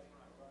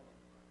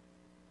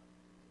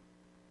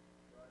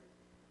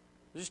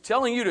 Just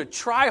telling you to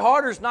try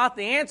harder is not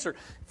the answer.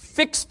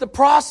 Fix the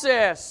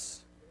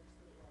process.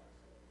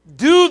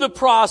 Do the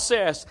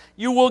process.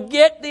 You will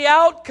get the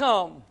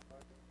outcome.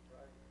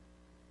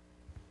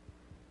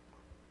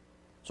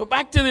 So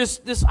back to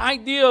this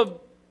idea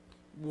of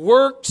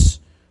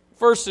works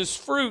versus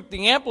fruit.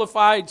 The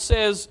Amplified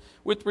says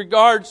with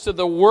regards to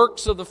the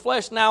works of the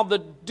flesh, now the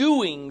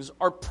doings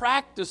or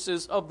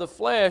practices of the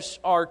flesh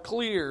are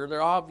clear.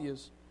 They're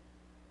obvious.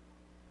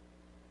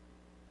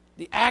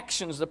 The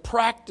actions, the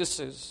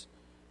practices,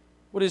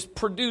 what is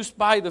produced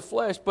by the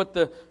flesh, but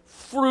the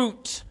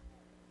fruit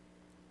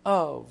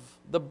of,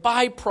 the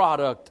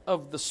byproduct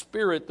of the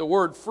Spirit. The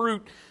word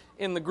fruit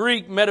in the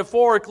Greek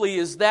metaphorically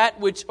is that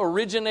which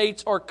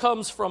originates or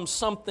comes from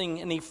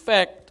something, an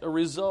effect, a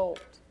result.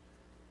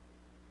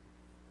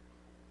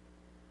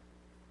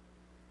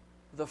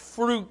 The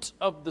fruit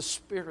of the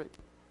Spirit.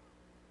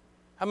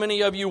 How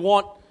many of you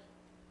want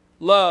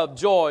love,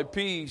 joy,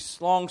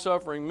 peace,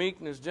 long-suffering,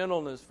 meekness,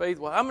 gentleness, faith?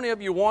 Well, how many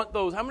of you want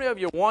those? How many of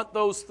you want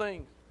those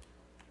things?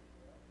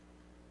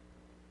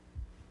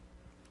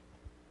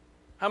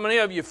 How many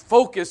of you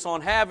focus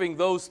on having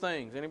those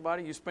things?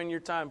 Anybody? You spend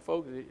your time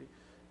focusing?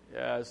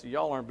 Yeah, so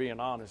y'all aren't being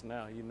honest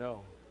now, you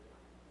know.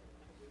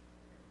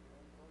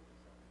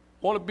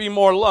 I want to be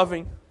more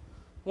loving.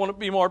 I want to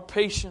be more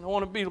patient. I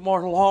want to be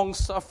more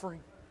long-suffering.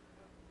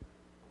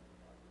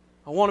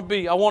 I want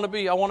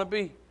to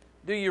be.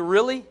 Do you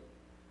really?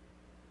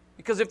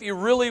 Because if you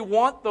really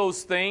want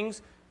those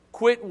things,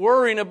 quit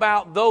worrying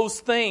about those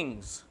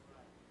things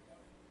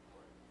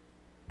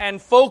and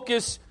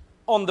focus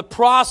on the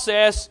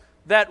process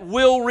that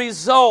will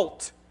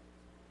result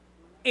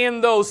in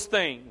those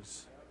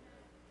things.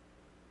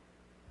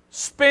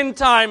 Spend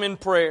time in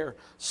prayer.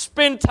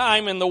 Spend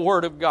time in the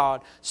Word of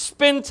God.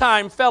 Spend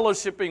time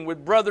fellowshipping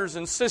with brothers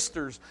and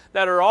sisters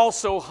that are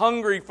also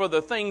hungry for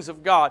the things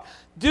of God.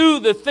 Do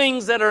the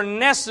things that are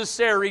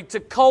necessary to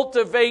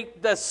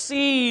cultivate the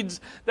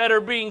seeds that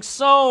are being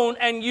sown,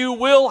 and you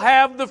will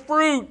have the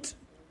fruit.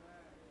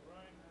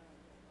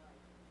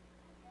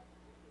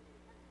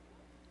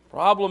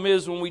 Problem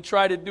is, when we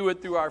try to do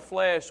it through our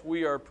flesh,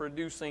 we are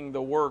producing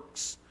the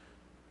works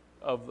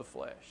of the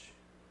flesh.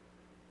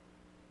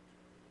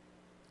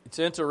 It's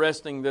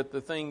interesting that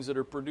the things that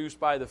are produced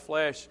by the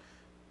flesh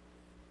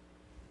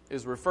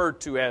is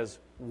referred to as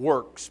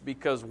works,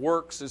 because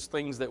works is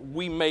things that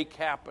we make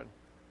happen.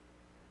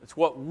 It's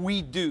what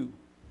we do.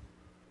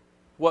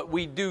 What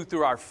we do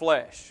through our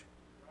flesh,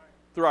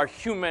 through our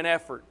human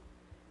effort.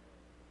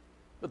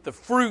 But the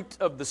fruit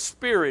of the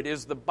Spirit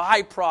is the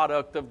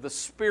byproduct of the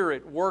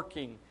Spirit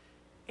working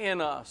in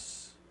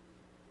us.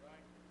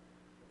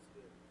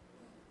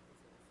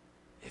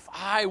 If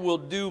I will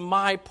do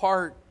my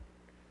part,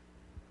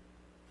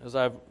 as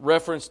I've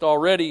referenced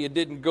already, it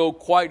didn't go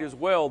quite as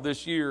well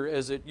this year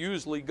as it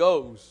usually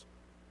goes.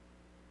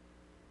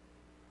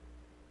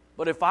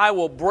 But if I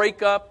will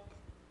break up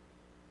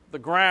the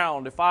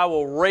ground, if I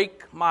will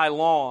rake my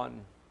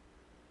lawn,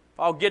 if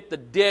I'll get the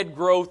dead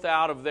growth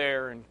out of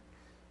there and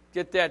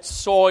get that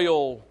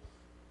soil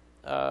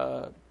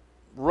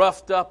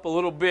roughed up a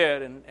little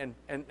bit,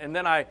 and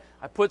then I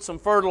put some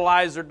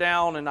fertilizer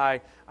down and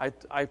I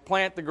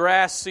plant the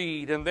grass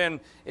seed, and then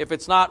if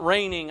it's not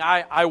raining,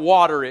 I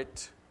water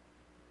it.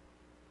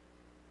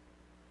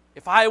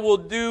 If I will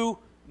do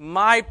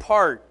my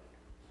part,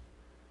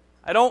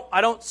 I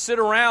don't sit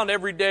around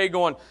every day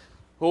going,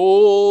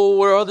 oh,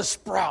 where are the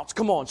sprouts?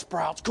 Come on,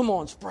 sprouts. Come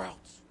on,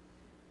 sprouts.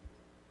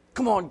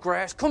 Come on,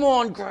 grass. Come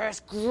on,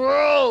 grass.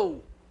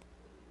 Grow.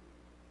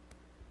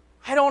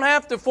 I don't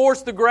have to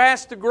force the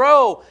grass to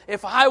grow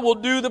if I will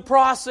do the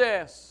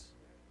process.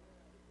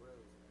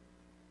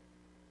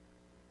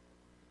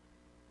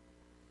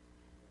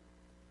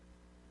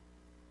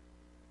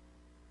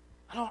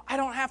 I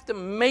don't have to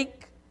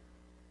make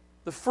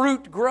the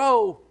fruit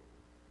grow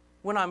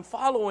when I'm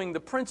following the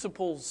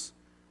principles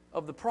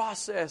of the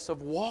process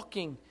of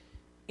walking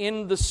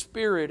in the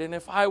Spirit. And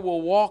if I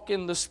will walk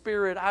in the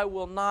Spirit, I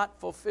will not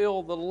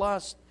fulfill the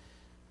lust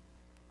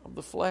of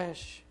the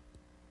flesh.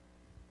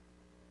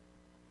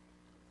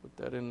 Put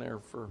that in there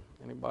for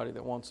anybody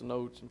that wants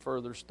notes and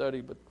further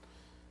study. But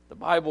the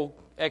Bible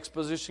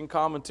exposition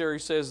commentary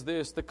says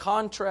this: the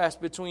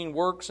contrast between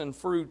works and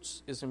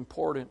fruits is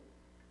important.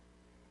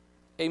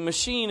 A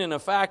machine in a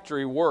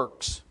factory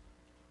works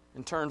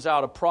and turns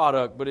out a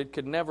product, but it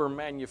could never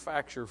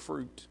manufacture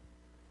fruit.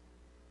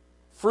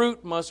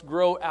 Fruit must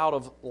grow out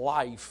of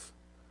life.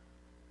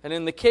 And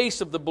in the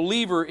case of the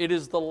believer, it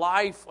is the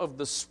life of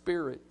the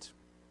Spirit.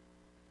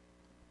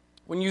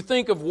 When you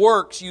think of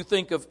works, you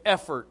think of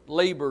effort,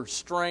 labor,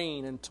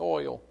 strain, and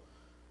toil.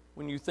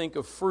 When you think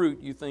of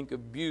fruit, you think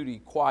of beauty,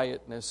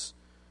 quietness,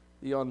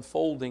 the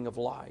unfolding of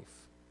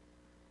life.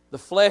 The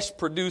flesh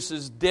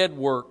produces dead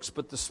works,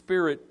 but the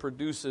Spirit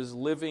produces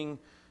living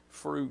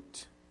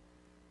fruit.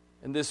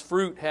 And this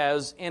fruit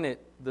has in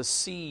it the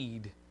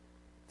seed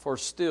for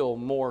still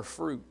more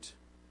fruit.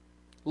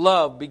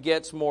 Love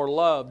begets more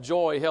love.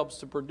 Joy helps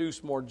to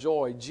produce more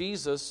joy.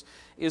 Jesus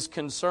is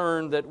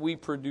concerned that we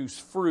produce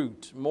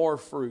fruit, more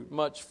fruit,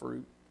 much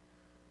fruit,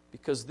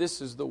 because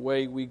this is the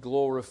way we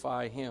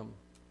glorify Him.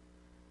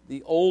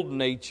 The old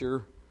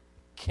nature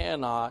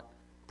cannot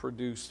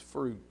produce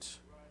fruit.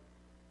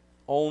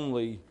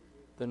 Only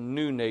the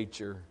new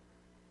nature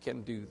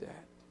can do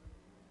that.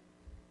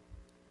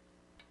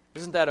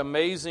 Isn't that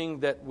amazing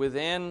that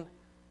within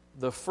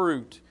the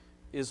fruit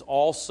is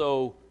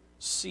also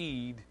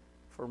seed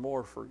for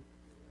more fruit?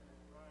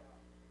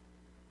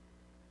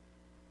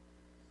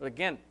 But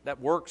again,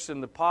 that works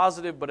in the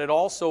positive, but it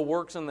also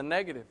works in the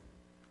negative.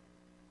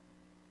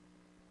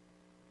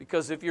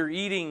 Because if you're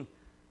eating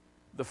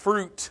the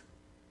fruit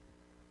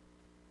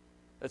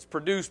that's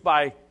produced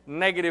by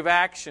negative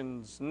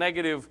actions,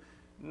 negative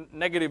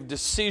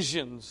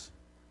decisions,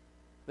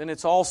 then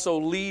it's also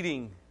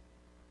leading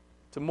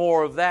to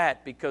more of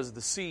that, because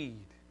the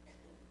seed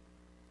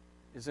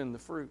is in the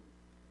fruit.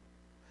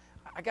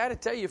 I got to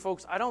tell you,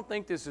 folks, I don't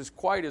think this is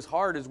quite as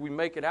hard as we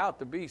make it out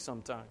to be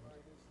sometimes.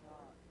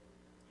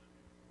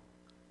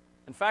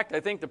 In fact, I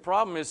think the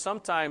problem is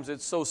sometimes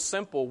it's so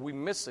simple we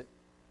miss it.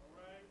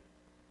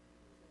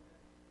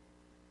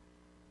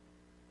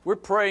 We're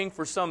praying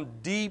for some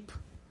deep,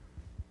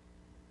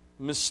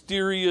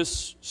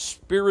 mysterious,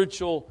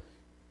 spiritual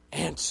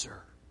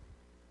answer.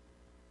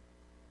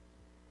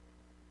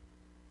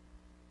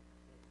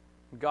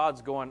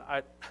 God's going,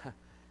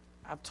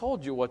 I've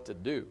told you what to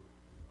do.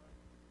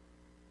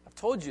 I've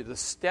told you the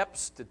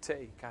steps to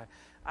take.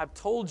 I've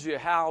told you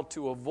how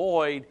to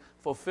avoid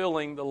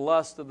fulfilling the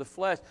lust of the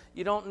flesh.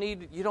 You don't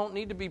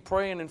need to be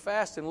praying and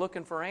fasting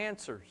looking for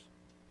answers.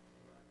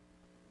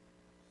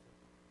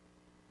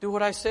 Do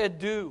what I said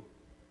do.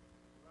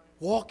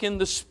 Walk in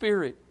the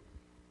Spirit.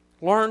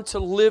 Learn to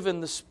live in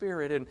the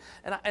Spirit.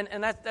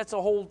 And that's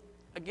a whole,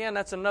 again,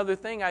 that's another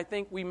thing I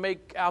think we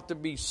make out to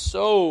be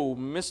so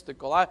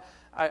mystical. I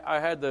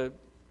had the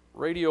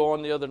radio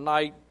on the other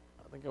night.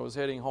 I think I was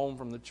heading home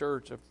from the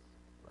church.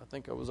 I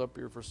think I was up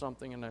here for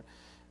something, and I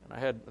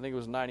think it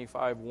was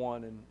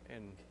 95.1,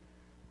 and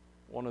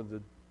one of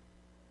the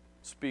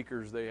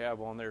speakers they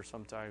have on there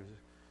sometimes,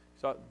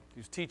 so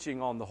he's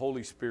teaching on the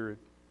Holy Spirit,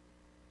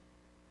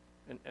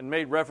 and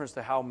made reference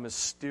to how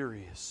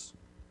mysterious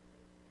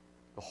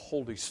the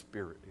Holy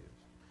Spirit is.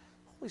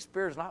 The Holy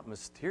Spirit is not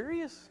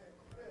mysterious.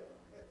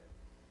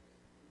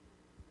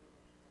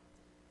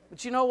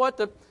 But you know what?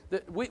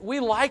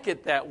 We like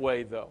it that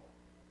way, though.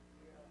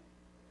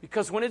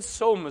 Because when it's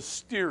so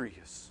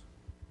mysterious,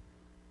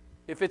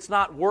 if it's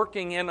not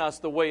working in us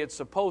the way it's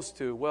supposed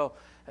to, well,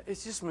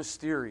 it's just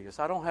mysterious.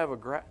 I don't have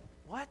a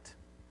what?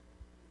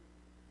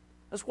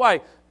 That's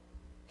why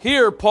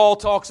here Paul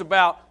talks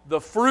about the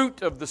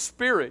fruit of the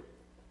Spirit.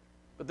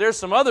 But there's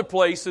some other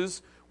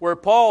places where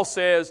Paul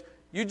says,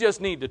 you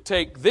just need to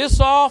take this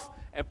off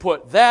and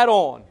put that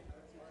on.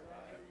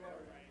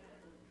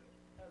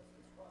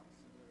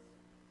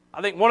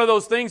 I think one of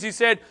those things he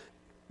said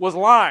was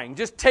lying.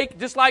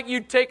 Just like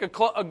you'd take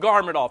a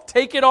garment off.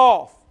 Take it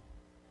off.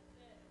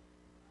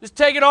 Just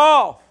take it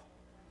off.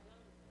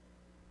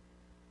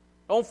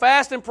 Don't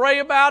fast and pray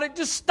about it.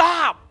 Just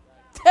stop.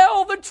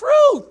 Tell the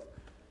truth.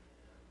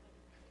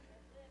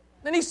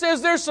 Then he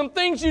says there's some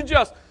things you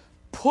just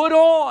put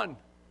on.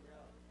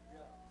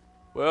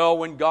 Well,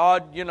 when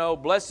God,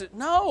 bless it.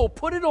 No,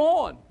 put it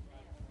on.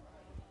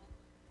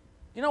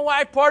 You know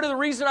why? Part of the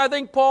reason I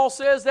think Paul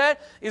says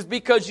that is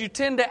because you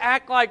tend to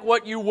act like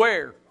what you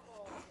wear.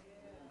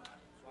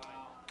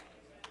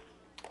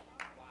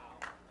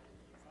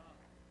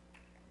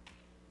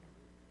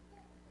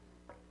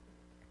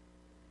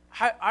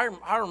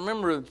 I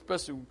remember,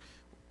 especially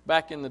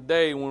back in the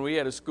day when we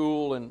had a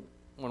school and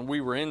when we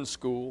were in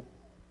school,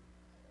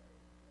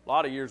 a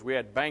lot of years we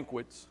had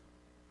banquets.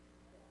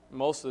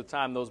 Most of the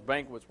time those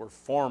banquets were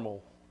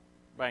formal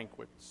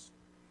banquets.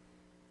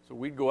 So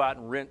we'd go out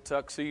and rent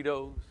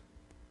tuxedos.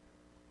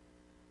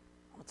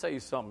 I'll tell you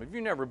something. If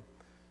you never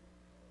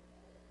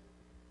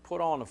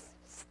put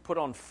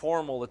on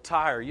formal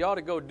attire, you ought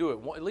to go do it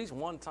at least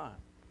one time.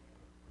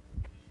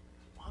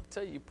 I'll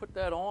tell you, put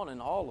that on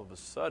and all of a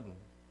sudden,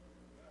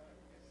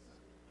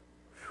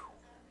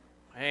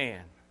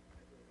 man,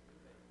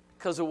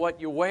 because of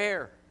what you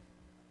wear.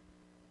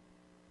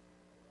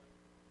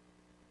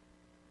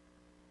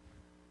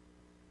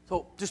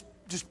 So just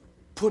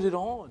put it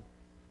on.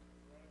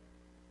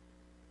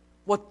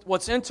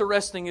 What's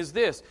interesting is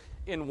this.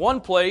 In one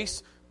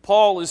place,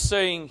 Paul is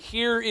saying,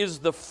 here is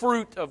the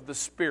fruit of the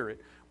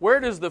Spirit. Where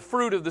does the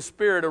fruit of the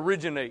Spirit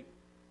originate?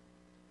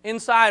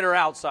 Inside or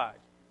outside?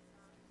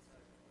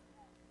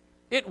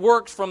 It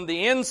works from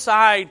the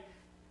inside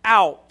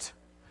out.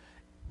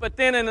 But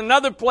then in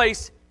another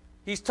place,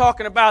 he's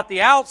talking about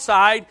the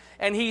outside,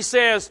 and he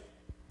says,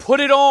 put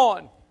it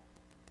on.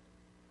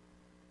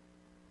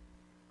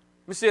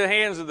 Let me see the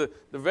hands of the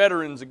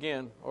veterans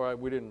again. All right,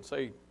 we didn't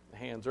say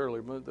hands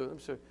earlier. But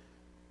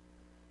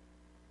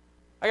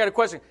I got a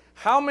question.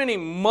 How many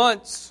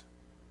months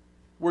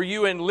were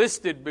you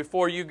enlisted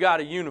before you got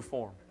a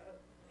uniform?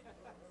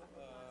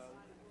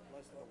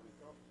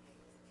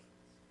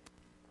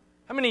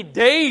 How many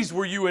days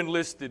were you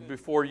enlisted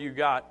before you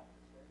got?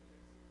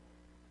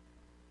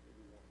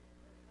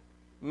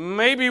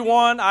 Maybe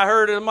one. I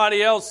heard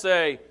somebody else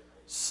say,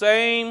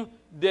 same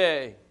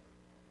day.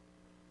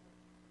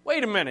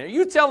 Wait a minute. Are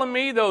you telling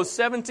me those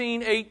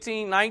 17,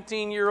 18,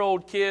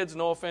 19-year-old kids,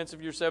 no offense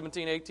if you're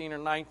 17, 18, or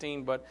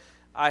 19, but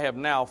I have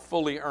now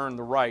fully earned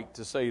the right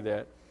to say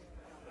that.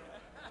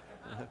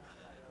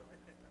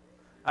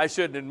 I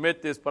shouldn't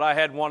admit this, but I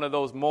had one of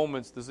those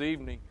moments this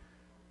evening.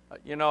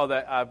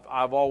 That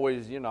I've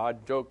always, I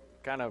joke,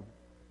 kind of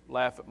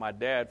laugh at my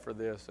dad for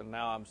this, and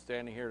now I'm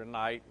standing here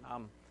tonight,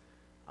 and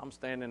I'm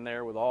standing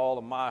there with all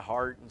of my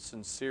heart and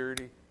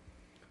sincerity.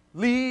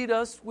 Lead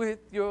us with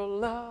your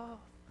love.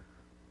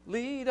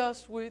 Lead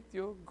us with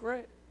your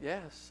grace.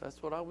 Yes,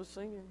 that's what I was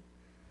singing.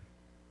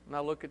 And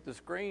I look at the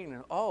screen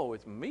and,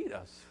 it's meet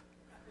us.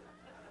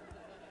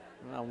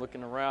 And I'm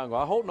looking around,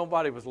 I hope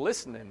nobody was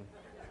listening.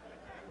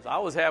 Because I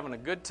was having a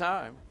good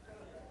time.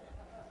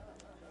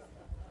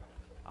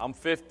 I'm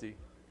 50.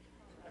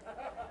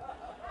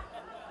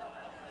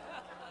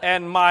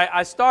 And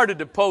I started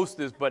to post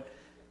this, but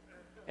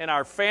in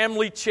our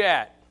family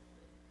chat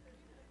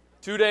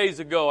 2 days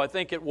ago, I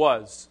think it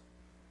was,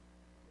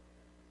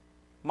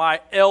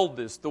 my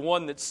eldest, the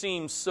one that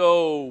seems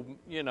so,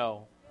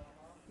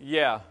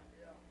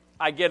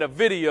 I get a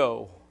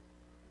video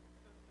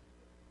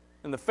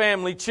in the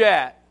family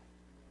chat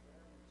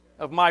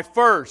of my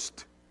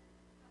first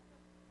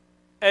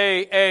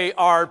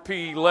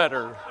AARP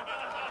letter.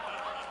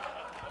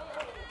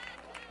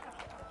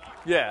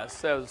 Yes,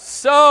 that was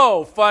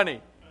so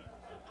funny.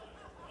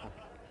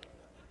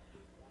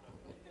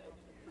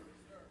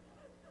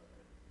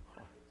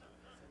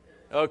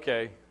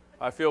 Okay.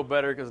 I feel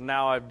better because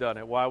now I've done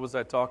it. Why was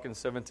I talking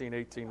 17,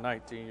 18,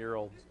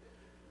 19-year-olds?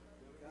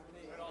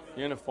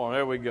 Uniform.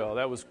 There we go.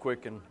 That was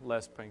quick and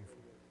less painful.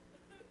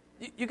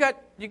 You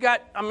got.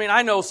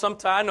 I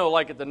know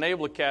like at the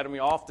Naval Academy,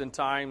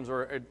 oftentimes,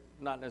 or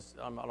not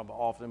necessarily, not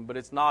often, but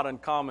it's not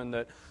uncommon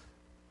that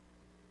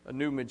a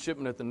new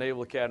midshipman at the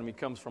Naval Academy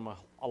comes from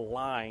a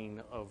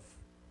line of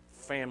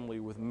family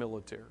with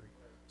military.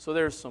 So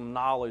there's some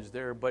knowledge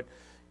there. But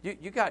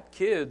you got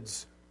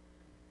kids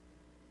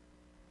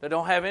that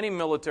don't have any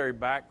military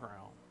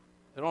background.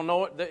 They don't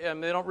know it. They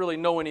don't really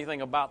know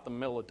anything about the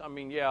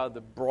military.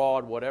 The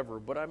broad whatever.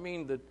 But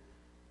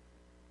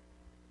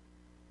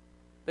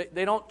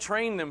They don't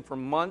train them for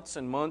months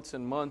and months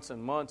and months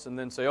and months and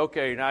then say,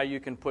 okay, now you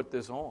can put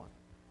this on.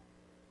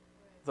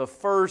 The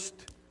first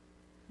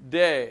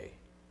day.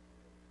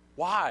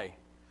 Why?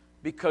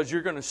 Because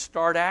you're going to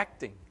start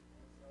acting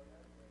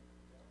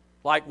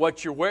like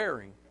what you're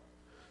wearing.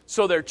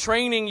 So they're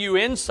training you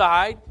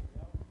inside,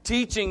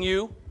 teaching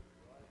you,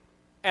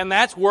 and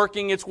that's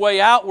working its way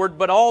outward.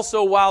 But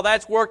also, while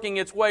that's working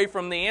its way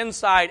from the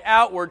inside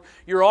outward,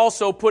 you're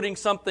also putting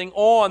something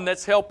on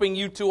that's helping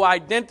you to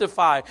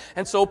identify.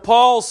 And so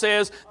Paul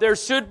says there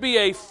should be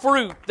a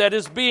fruit that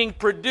is being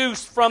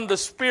produced from the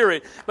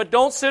Spirit. But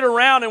don't sit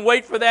around and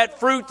wait for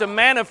that fruit to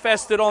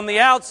manifest it on the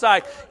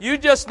outside. You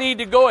just need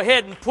to go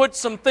ahead and put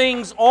some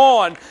things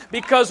on.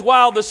 Because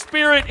while the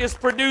Spirit is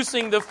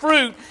producing the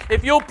fruit,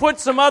 if you'll put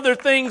some other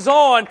things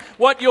on,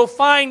 what you'll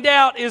find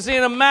out is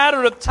in a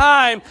matter of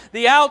time,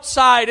 the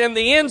outside and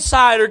the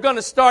inside are going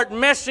to start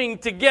meshing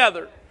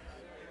together.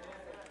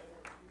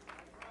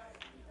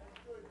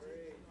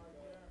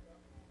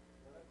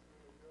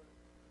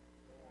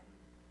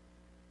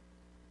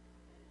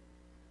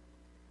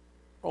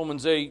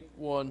 Romans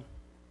 8:1.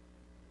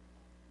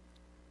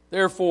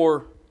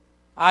 Therefore,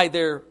 that's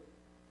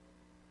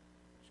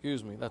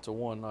a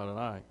 1, not an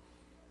I.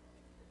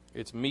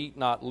 It's meet,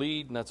 not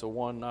lead, and that's a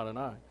 1, not an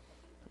I.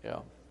 Yeah.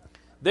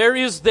 There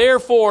is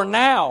therefore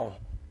now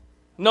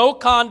no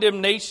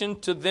condemnation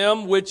to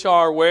them which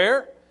are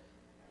where?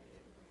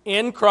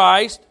 In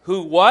Christ,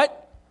 who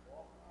what?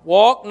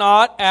 Walk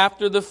not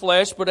after the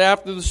flesh, but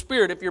after the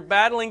Spirit. If you're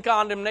battling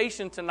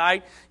condemnation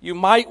tonight, you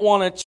might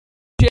want to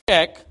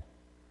check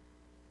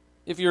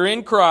if you're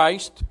in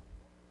Christ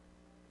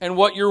and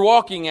what you're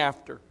walking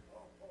after.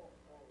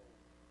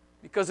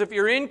 Because if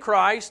you're in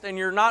Christ and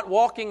you're not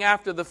walking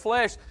after the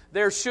flesh,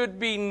 there should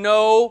be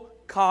no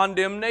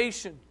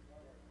condemnation.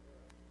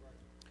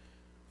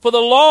 For the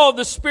law of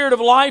the Spirit of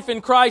life in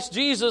Christ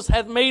Jesus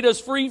hath made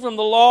us free from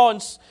the law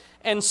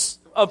and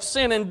of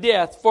sin and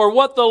death. For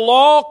what the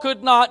law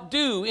could not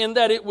do, in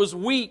that it was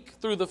weak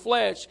through the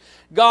flesh,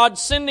 God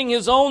sending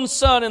His own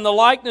Son in the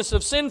likeness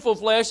of sinful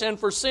flesh, and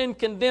for sin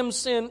condemned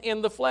sin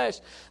in the flesh,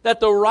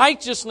 that the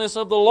righteousness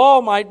of the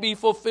law might be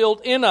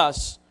fulfilled in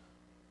us,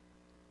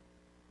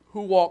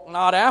 who walk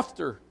not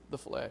after the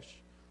flesh,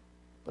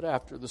 but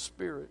after the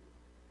Spirit.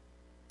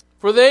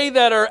 For they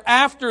that are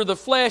after the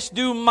flesh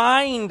do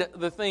mind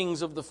the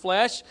things of the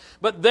flesh,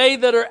 but they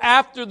that are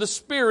after the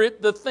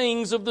Spirit, the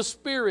things of the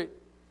Spirit.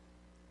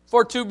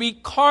 For to be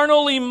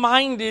carnally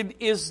minded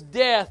is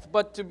death,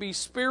 but to be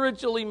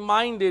spiritually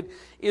minded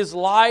is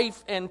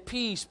life and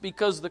peace,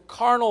 because the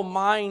carnal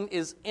mind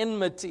is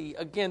enmity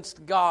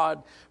against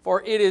God.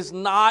 For it is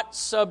not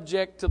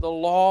subject to the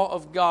law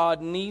of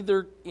God,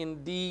 neither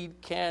indeed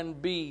can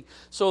be.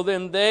 So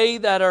then they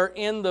that are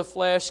in the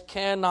flesh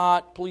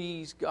cannot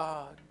please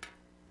God.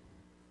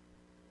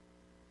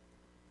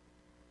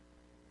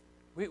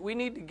 We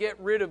need to get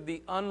rid of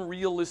the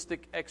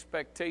unrealistic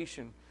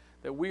expectation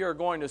that we are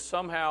going to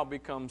somehow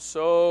become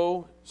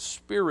so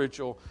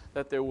spiritual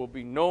that there will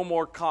be no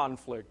more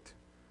conflict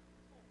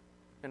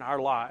in our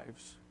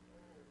lives.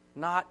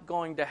 Not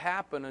going to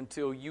happen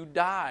until you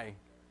die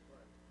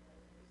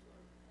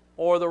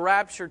or the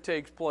rapture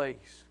takes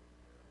place.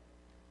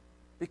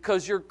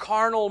 Because your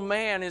carnal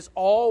man is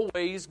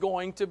always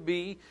going to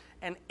be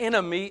an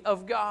enemy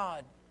of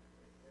God.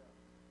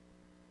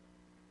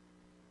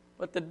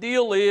 But the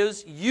deal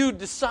is, you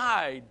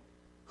decide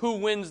who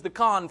wins the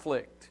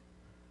conflict.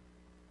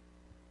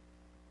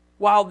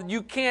 While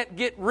you can't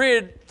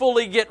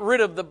fully get rid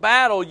of the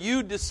battle,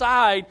 you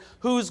decide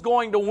who's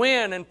going to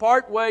win. And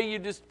part of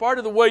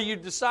the way you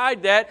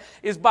decide that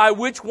is by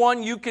which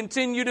one you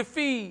continue to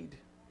feed.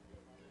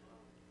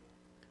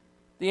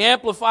 The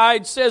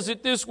Amplified says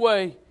it this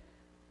way: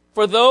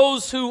 for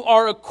those who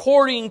are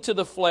according to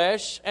the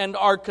flesh and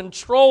are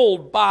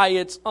controlled by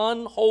its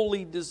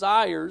unholy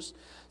desires,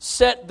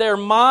 set their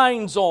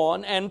minds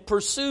on and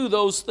pursue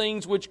those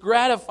things which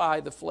gratify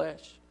the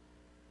flesh.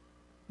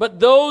 But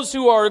those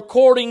who are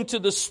according to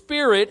the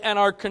Spirit and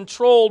are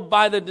controlled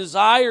by the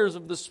desires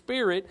of the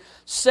Spirit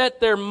set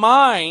their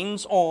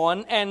minds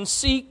on and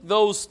seek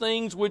those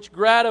things which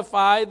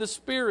gratify the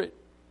Spirit.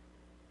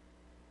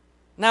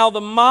 Now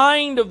the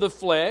mind of the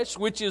flesh,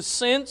 which is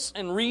sense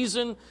and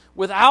reason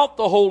without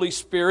the Holy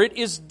Spirit,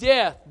 is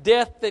death.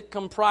 Death that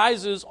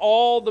comprises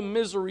all the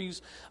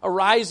miseries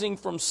arising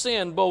from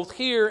sin, both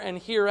here and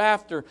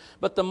hereafter.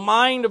 But the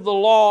mind of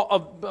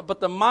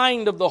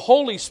the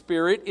Holy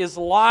Spirit is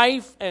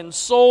life and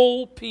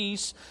soul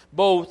peace,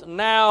 both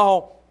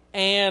now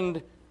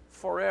and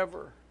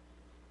forever.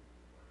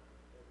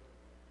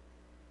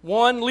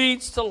 One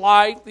leads to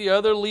life, the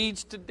other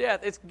leads to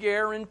death. It's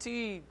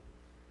guaranteed.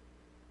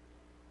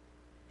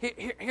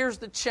 Here's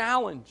the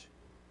challenge.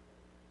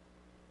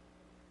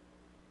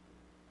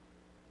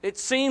 It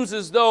seems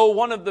as though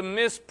one of the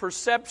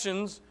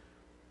misperceptions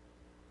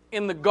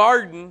in the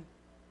garden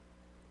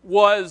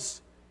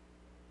was,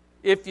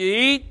 if you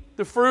eat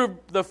the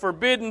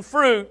forbidden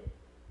fruit,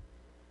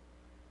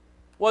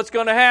 what's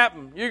going to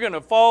happen? You're going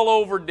to fall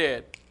over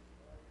dead.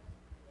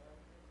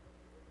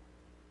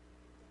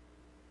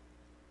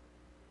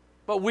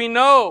 But we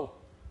know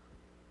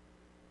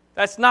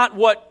that's not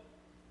what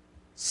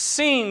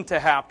seemed to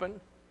happen.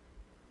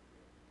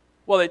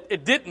 Well,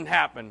 it didn't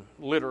happen,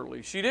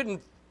 literally.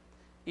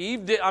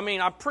 Eve did. I mean,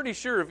 I'm pretty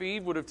sure if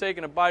Eve would have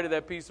taken a bite of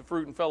that piece of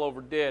fruit and fell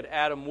over dead,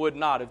 Adam would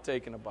not have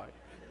taken a bite.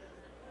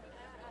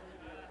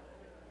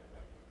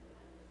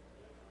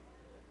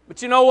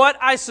 But you know what?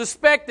 I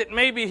suspect that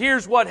maybe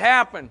here's what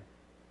happened.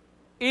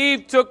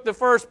 Eve took the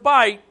first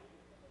bite,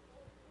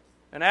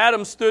 and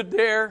Adam stood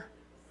there,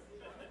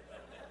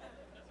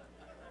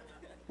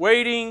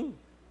 waiting.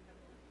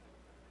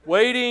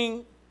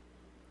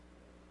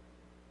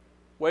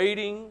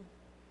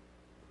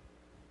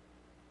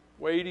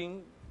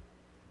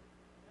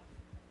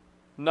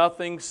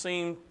 Nothing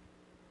seemed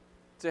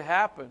to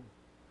happen.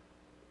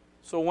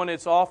 So when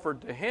it's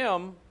offered to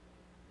him,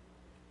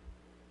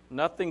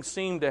 nothing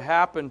seemed to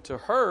happen to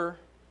her.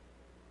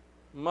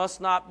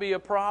 Must not be a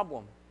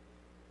problem.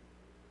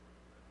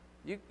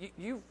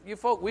 You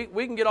folk, we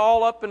can get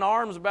all up in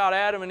arms about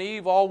Adam and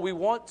Eve all we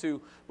want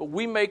to, but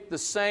we make the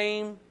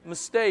same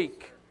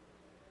mistake.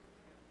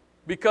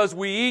 Because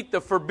we eat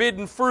the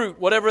forbidden fruit,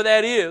 whatever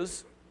that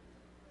is,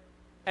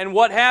 and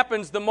what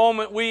happens the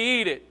moment we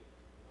eat it?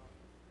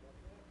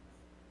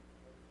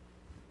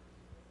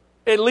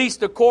 At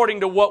least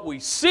according to what we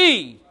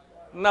see,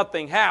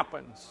 nothing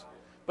happens.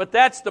 But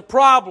that's the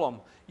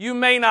problem. You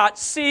may not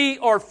see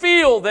or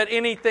feel that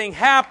anything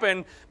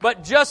happened,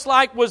 but just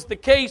like was the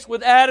case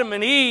with Adam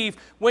and Eve,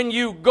 when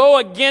you go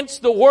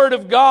against the Word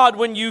of God,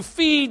 when you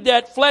feed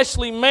that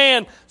fleshly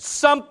man,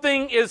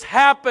 something is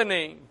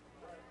happening.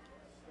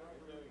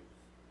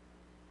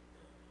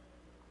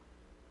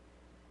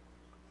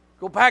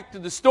 Go back to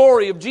the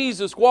story of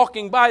Jesus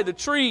walking by the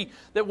tree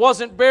that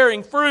wasn't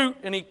bearing fruit,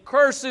 and He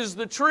curses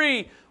the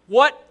tree.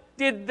 What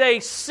did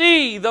they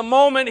see the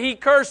moment He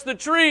cursed the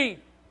tree?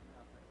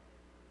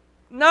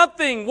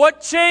 Nothing. What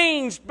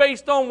changed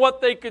based on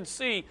what they could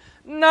see?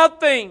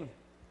 Nothing.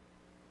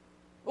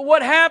 But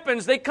what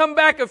happens? They come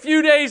back a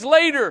few days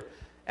later,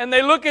 and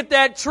they look at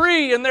that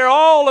tree, and they're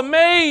all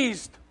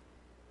amazed.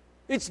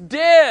 It's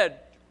dead.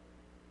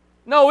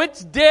 No,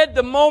 it's dead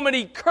the moment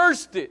He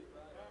cursed it.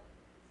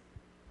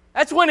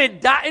 That's when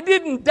it died. It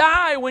didn't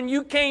die when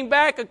you came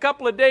back a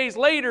couple of days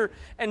later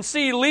and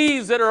see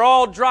leaves that are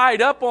all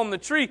dried up on the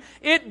tree.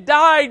 It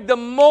died the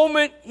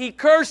moment He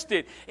cursed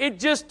it. It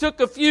just took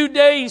a few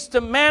days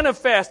to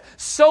manifest.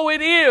 So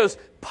it is,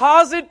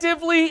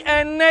 positively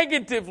and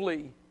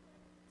negatively.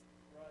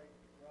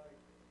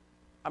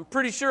 I'm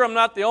pretty sure I'm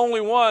not the only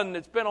one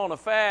that's been on a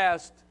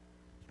fast,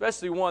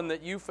 especially one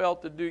that you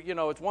felt to do. You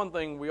know, it's one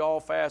thing we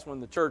all fast when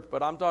the church,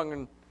 but I'm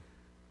talking...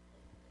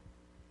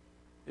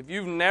 If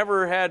you've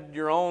never had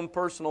your own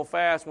personal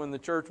fast when the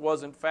church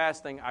wasn't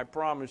fasting, I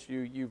promise you,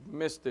 you've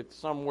missed it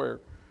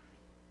somewhere.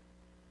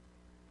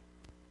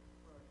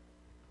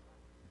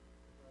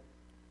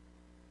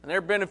 And there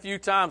have been a few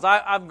times,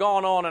 I've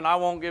gone on, and I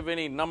won't give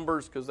any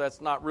numbers because that's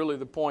not really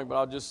the point, but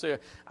I'll just say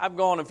I've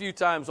gone a few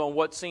times on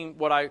what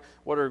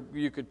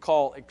you could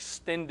call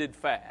extended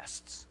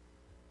fasts.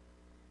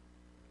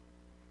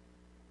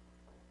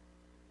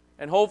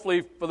 And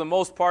hopefully, for the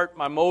most part,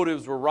 my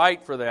motives were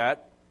right for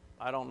that.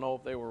 I don't know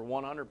if they were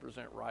 100%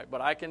 right,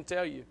 but I can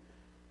tell you,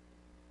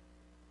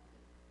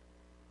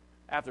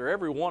 after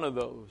every one of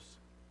those,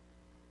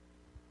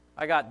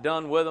 I got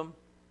done with them.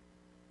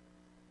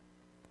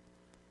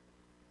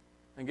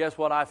 And guess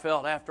what I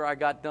felt after I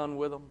got done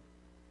with them?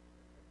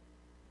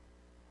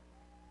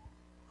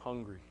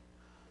 Hungry.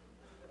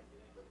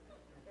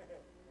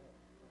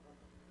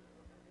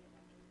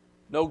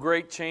 No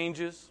great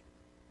changes.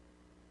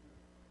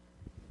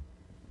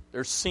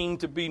 There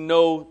seemed to be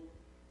no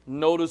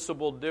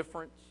noticeable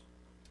difference.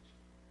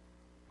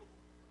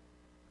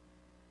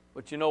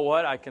 But you know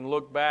what? I can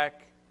look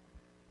back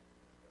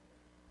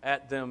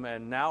at them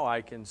and now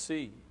I can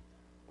see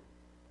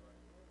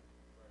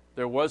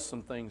there was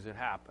some things that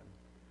happened.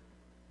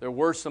 There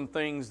were some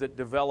things that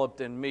developed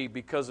in me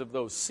because of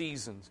those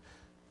seasons.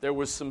 There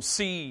was some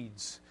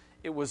seeds.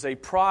 It was a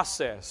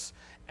process,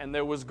 and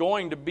there was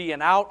going to be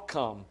an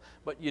outcome.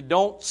 But you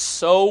don't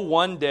sow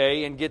one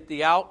day and get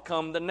the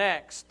outcome the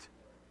next.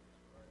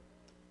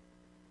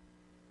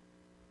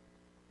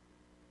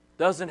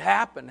 Doesn't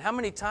happen. How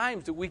many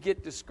times do we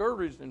get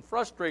discouraged and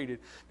frustrated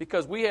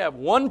because we have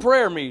one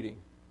prayer meeting?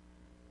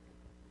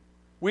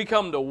 We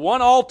come to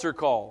one altar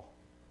call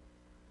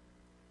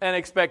and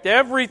expect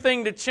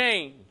everything to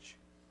change.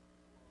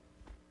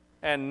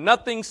 And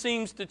nothing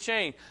seems to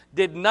change.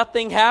 Did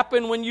nothing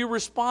happen when you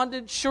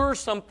responded? Sure,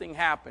 something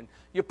happened.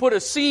 You put a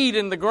seed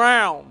in the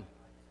ground.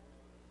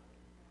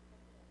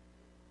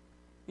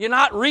 You're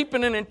not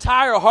reaping an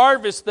entire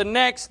harvest the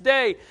next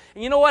day.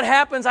 And you know what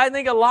happens? I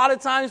think a lot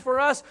of times for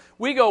us,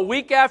 we go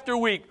week after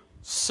week,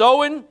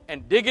 sowing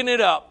and digging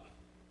it up.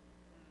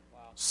 Wow.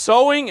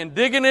 Sowing and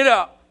digging it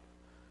up.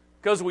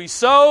 Because we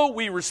sow,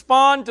 we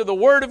respond to the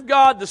Word of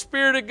God, the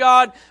Spirit of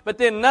God, but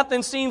then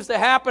nothing seems to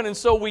happen, and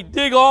so we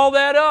dig all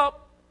that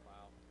up. Wow.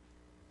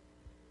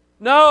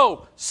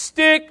 No,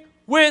 stick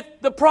with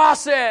the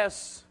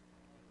process.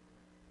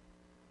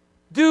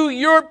 Do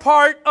your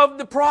part of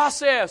the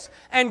process,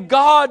 and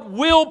God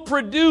will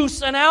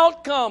produce an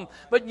outcome.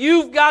 But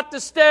you've got to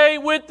stay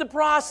with the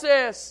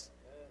process.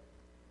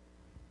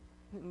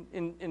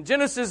 In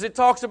Genesis, it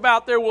talks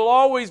about there will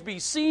always be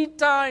seed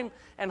time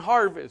and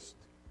harvest.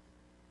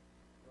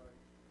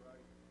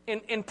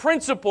 In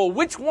principle,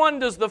 which one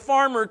does the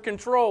farmer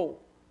control?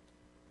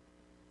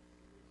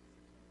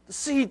 The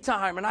seed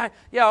time. And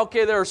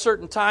there are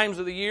certain times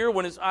of the year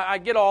when I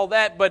get all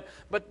that, but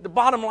the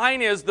bottom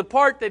line is the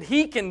part that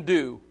he can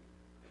do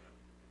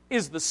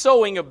is the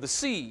sowing of the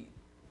seed.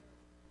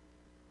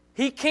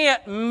 He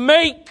can't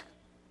make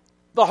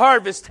the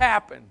harvest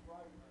happen.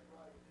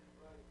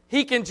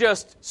 He can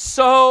just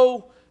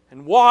sow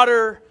and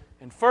water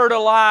and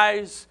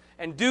fertilize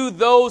and do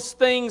those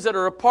things that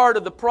are a part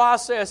of the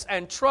process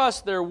and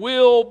trust there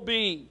will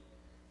be.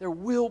 There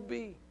will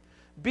be.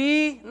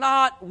 Be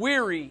not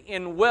weary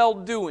in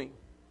well-doing,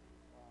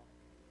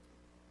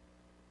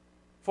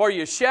 for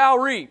you shall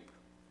reap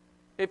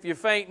if you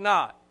faint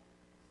not.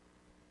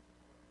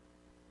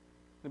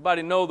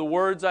 Anybody know the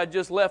words I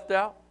just left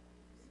out?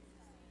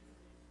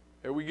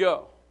 There we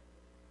go.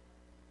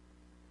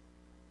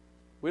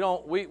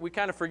 We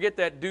kind of forget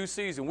that due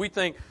season. We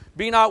think,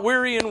 be not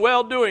weary in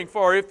well-doing,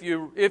 for if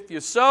you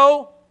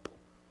sow,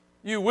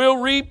 you will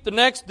reap the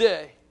next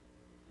day.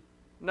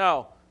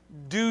 No,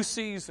 due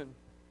season.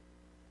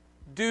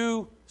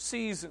 Due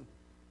season.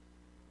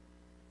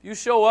 You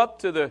show up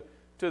to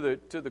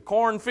the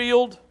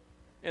cornfield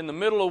in the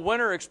middle of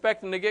winter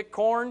expecting to get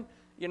corn,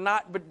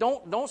 but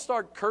don't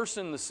start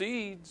cursing the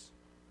seeds.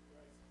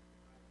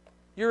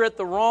 You're at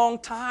the wrong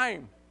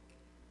time.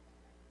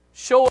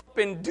 Show up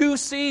in due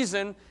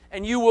season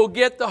and you will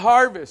get the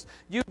harvest.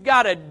 You've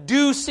got a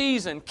due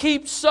season.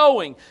 Keep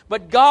sowing,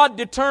 but God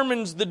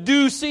determines the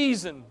due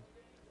season.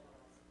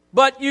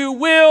 But you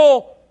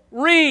will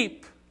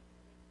reap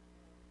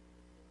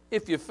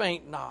if you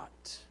faint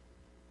not.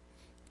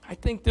 I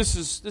think this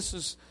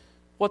is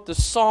what the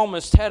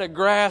psalmist had a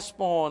grasp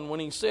on when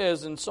he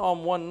says in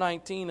Psalm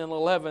 119 and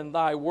 11,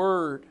 Thy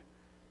word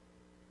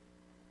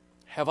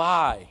have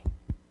I.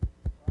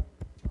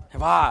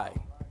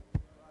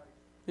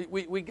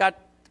 We got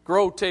the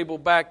grow table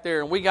back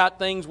there, and we got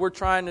things we're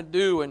trying to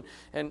do, and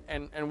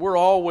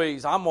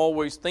I'm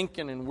always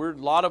thinking, and a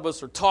lot of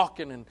us are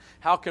talking, and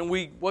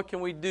what can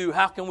we do?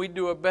 How can we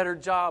do a better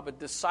job at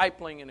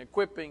discipling and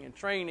equipping and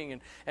training?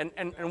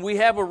 And we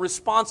have a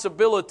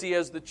responsibility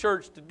as the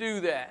church to do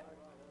that.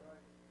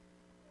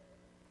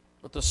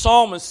 But the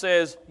psalmist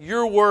says,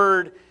 Your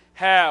word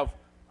have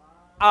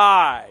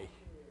I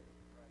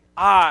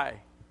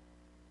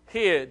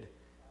hid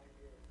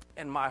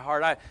in my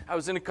heart. I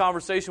was in a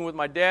conversation with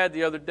my dad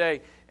the other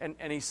day, and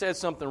he said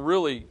something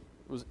really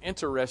was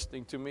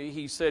interesting to me.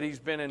 He said he's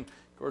been in,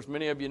 of course,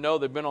 many of you know,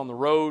 they've been on the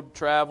road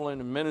traveling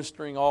and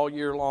ministering all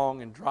year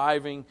long and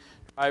driving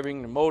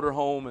the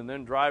motorhome and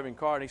then driving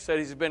car. And he said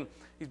he's been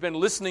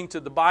listening to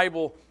the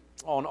Bible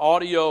on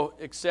audio,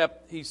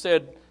 except he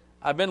said,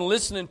 I've been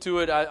listening to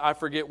it. I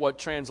forget what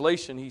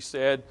translation he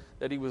said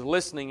that he was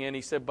listening in.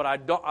 He said, but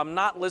I'm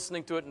not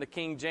listening to it in the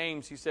King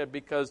James. He said,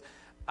 because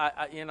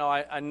I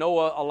know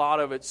a lot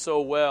of it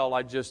so well,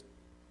 I just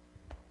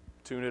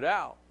tune it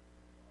out.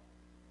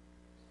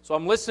 So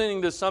I'm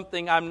listening to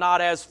something I'm not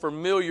as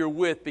familiar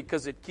with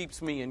because it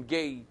keeps me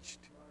engaged.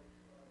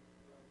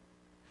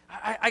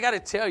 I got to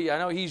tell you, I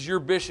know he's your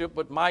bishop,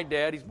 but my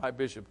dad, he's my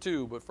bishop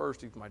too, but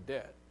first he's my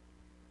dad.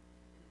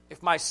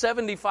 If my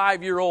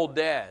 75-year-old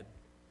dad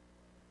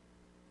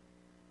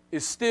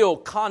is still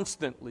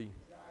constantly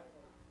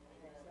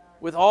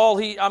with all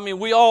we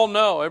all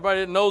know,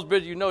 everybody that knows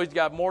business, you know he's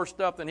got more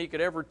stuff than he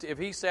could ever, if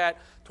he sat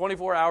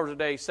 24 hours a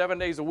day, 7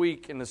 days a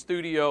week in the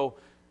studio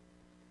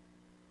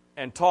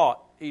and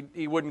taught,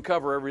 he wouldn't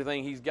cover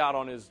everything he's got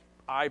on his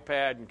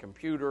iPad and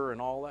computer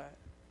and all that.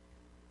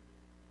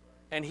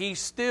 And he's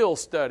still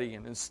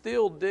studying and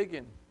still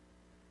digging.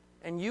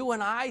 And you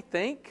and I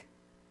think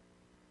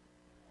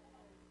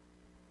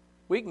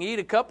we can eat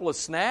a couple of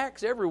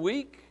snacks every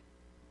week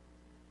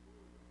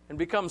and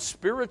become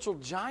spiritual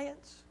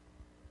giants.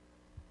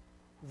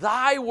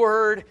 Thy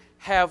word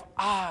have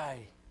I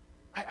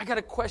got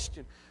a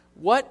question.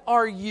 What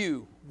are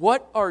you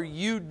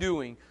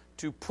doing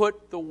to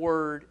put the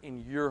word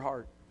in your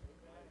heart?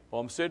 Well,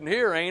 I'm sitting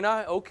here, ain't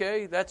I?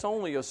 Okay, that's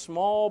only a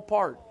small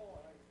part.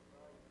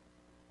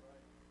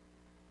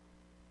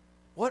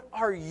 What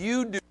are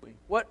you doing?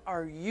 What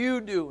are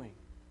you doing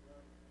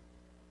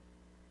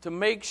to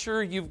make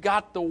sure you've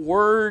got the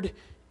word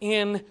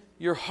in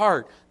your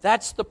heart?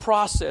 That's the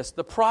process.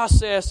 The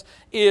process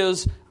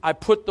is I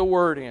put the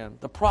word in.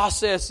 The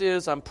process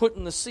is I'm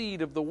putting the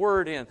seed of the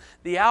word in.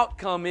 The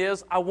outcome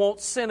is I won't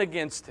sin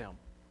against him.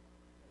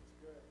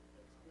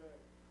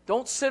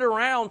 Don't sit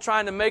around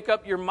trying to make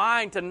up your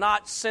mind to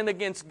not sin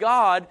against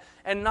God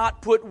and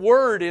not put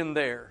word in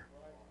there.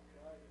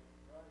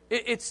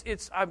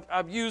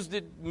 I've used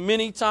it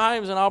many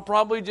times, and I'll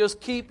probably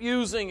just keep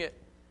using it.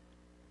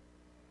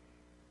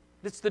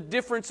 It's the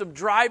difference of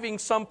driving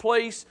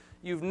someplace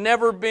you've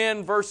never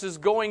been versus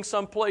going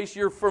someplace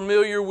you're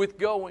familiar with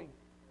going.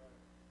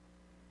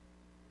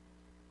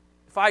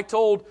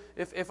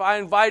 If I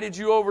invited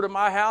you over to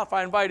my house, if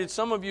I invited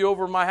some of you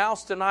over to my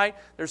house tonight,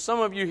 there's some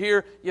of you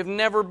here, you've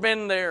never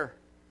been there.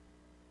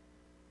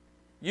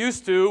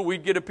 Used to,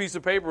 we'd get a piece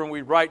of paper and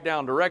we'd write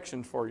down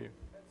directions for you.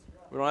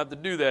 We don't have to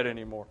do that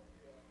anymore.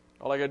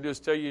 All I got to do is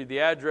tell you the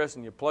address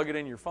and you plug it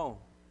in your phone.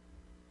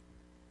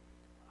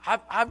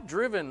 I've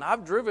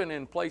driven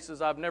in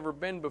places I've never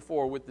been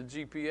before with the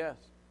GPS.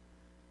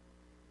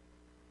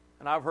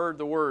 And I've heard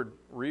the word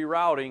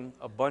rerouting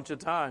a bunch of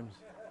times.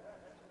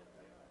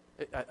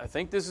 I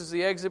think this is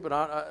the exit,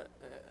 but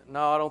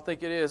no, I don't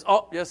think it is.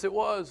 Oh, yes, it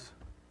was.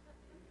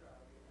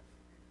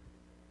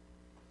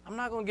 I'm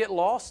not going to get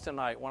lost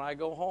tonight when I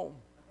go home.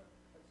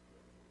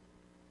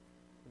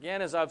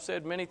 Again, as I've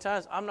said many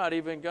times,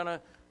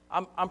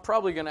 I'm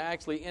probably going to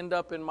actually end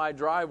up in my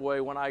driveway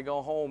when I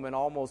go home and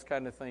almost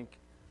kind of think,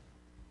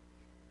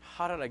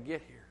 how did I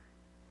get here?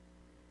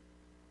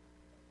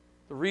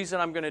 The reason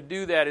I'm going to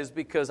do that is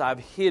because I've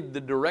hid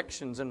the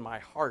directions in my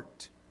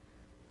heart.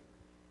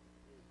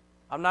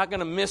 I'm not going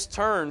to miss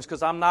turns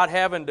because I'm not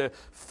having to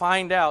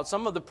find out.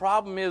 Some of the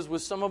problem is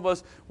with some of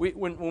us,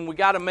 when we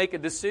got to make a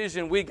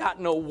decision, we got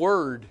no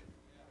word.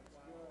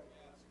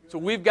 So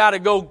we've got to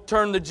go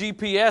turn the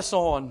GPS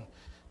on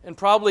and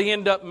probably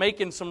end up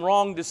making some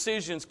wrong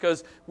decisions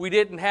because we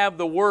didn't have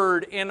the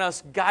word in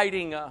us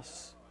guiding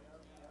us.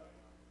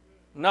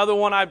 Another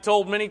one I've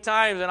told many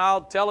times, and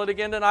I'll tell it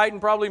again tonight and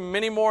probably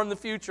many more in the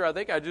future. I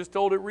think I just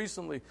told it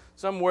recently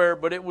somewhere,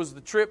 but it was the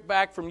trip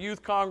back from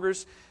Youth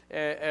Congress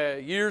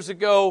years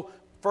ago.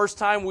 First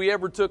time we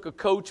ever took a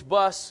coach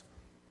bus.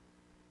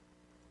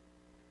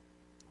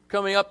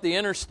 Coming up the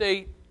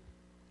Interstate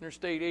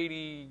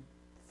 83,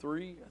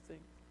 I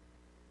think.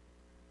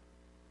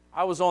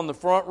 I was on the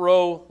front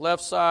row,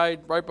 left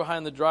side, right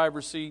behind the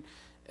driver's seat.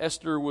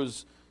 Esther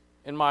was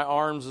in my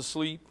arms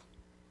asleep.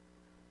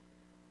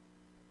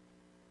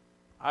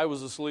 I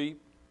was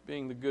asleep,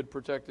 being the good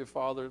protective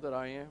father that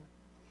I am.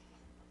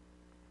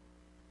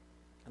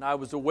 And I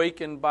was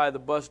awakened by the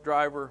bus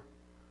driver.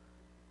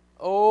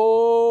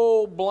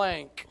 Oh,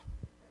 blank.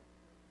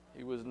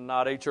 He was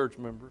not a church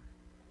member.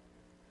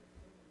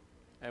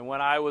 And when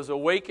I was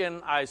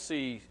awakened, I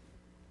see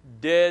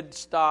dead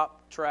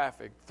stop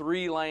traffic.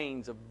 3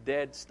 lanes of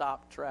dead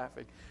stop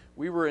traffic.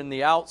 We were in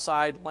the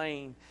outside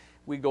lane.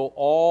 We go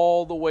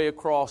all the way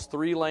across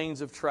 3 lanes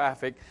of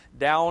traffic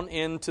down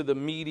into the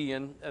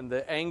median, and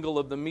the angle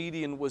of the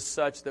median was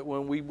such that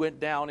when we went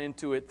down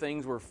into it,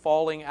 things were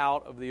falling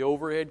out of the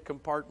overhead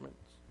compartments.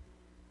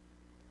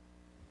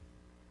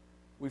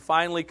 We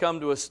finally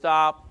come to a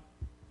stop.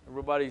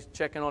 Everybody's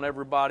checking on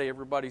everybody.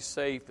 Everybody's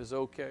safe, is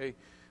okay.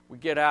 We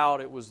get out.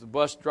 It was the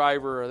bus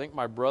driver. I think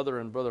my brother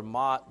and Brother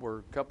Mott were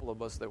a couple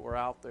of us that were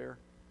out there.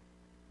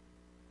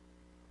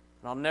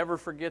 And I'll never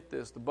forget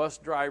this. The bus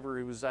driver,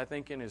 he was, I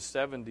think, in his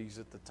 70s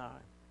at the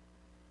time.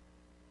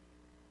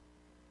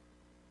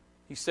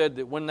 He said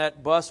that when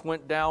that bus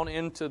went down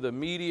into the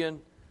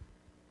median,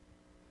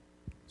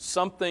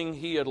 something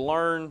he had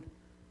learned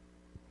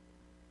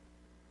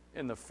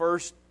in the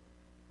first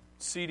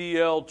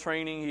CDL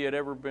training he had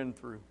ever been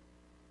through,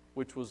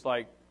 which was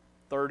like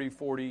 30,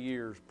 40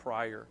 years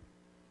prior.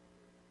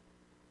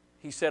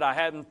 He said, I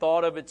hadn't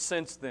thought of it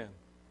since then.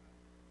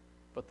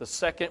 But the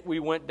second we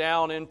went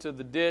down into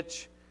the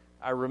ditch,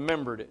 I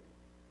remembered it.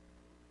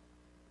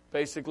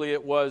 Basically,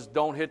 it was,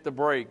 don't hit the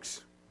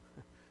brakes.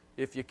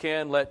 If you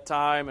can, let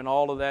time and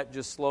all of that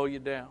just slow you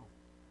down.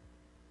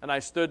 And I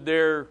stood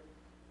there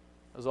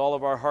as all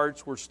of our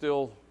hearts were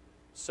still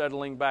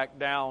settling back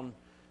down.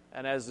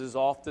 And as is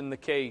often the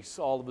case,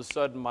 all of a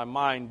sudden my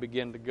mind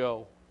began to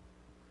go.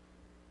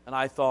 And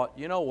I thought,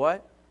 you know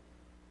what?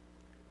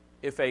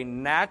 If a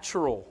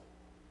natural,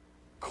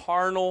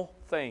 carnal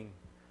thing,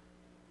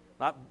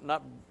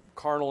 not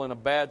carnal in a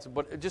bad,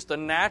 but just a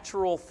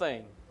natural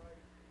thing,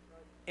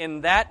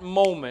 in that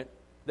moment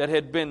that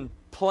had been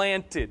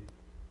planted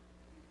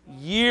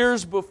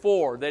years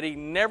before, that he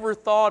never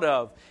thought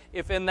of,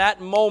 if in that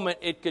moment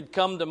it could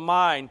come to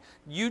mind,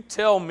 you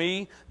tell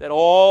me that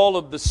all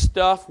of the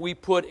stuff we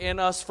put in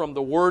us from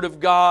the Word of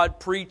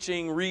God,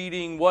 preaching,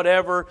 reading,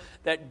 whatever,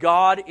 that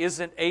God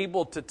isn't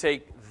able to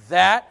take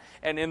that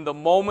and in the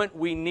moment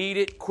we need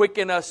it,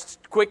 quicken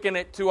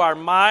it to our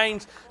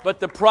minds. But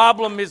the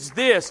problem is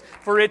this: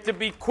 for it to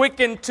be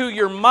quickened to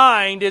your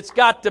mind, it's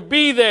got to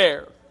be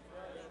there.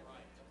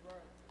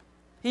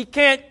 He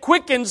can't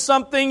quicken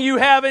something you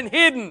haven't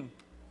hidden.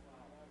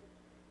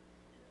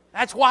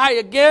 That's why,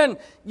 again,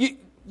 you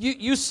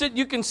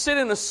can sit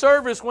in a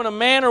service when a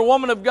man or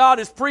woman of God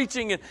is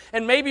preaching,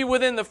 and maybe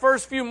within the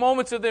first few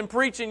moments of them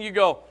preaching, you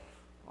go,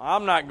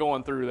 I'm not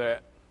going through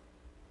that.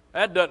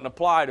 That doesn't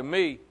apply to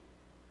me.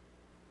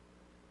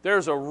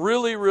 There's a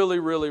really, really,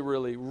 really,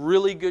 really,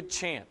 really good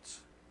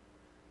chance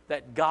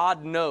that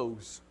God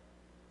knows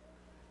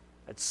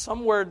that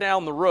somewhere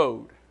down the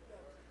road,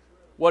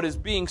 what is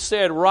being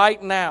said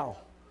right now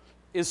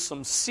is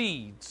some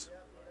seeds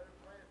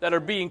that are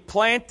being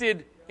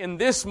planted in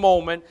this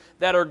moment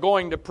that are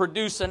going to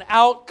produce an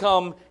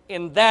outcome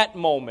in that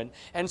moment.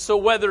 And so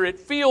whether it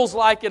feels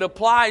like it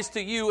applies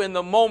to you in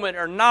the moment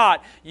or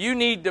not, you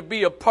need to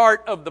be a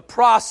part of the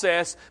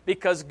process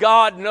because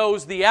God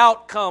knows the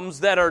outcomes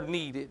that are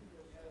needed.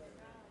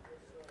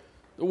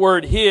 The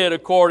word hid,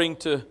 according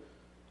to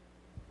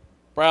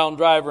Brown,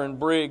 Driver, and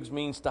Briggs,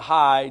 means to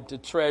hide, to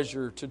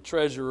treasure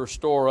or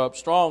store up.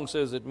 Strong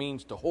says it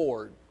means to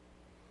hoard.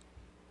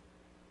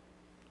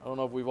 I don't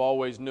know if we've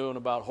always known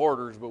about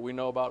hoarders, but we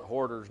know about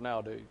hoarders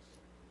nowadays.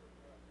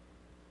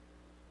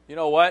 You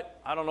know what?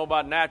 I don't know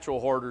about natural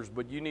hoarders,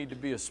 but you need to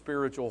be a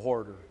spiritual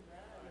hoarder.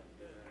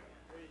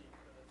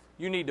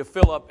 You need to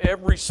fill up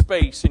every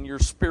space in your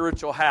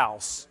spiritual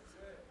house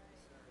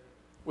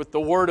with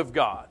the Word of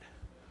God,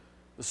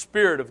 the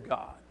Spirit of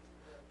God.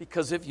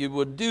 Because if you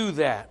would do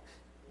that,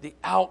 the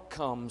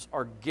outcomes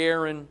are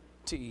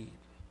guaranteed.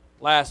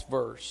 Last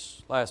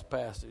verse, last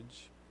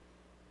passage.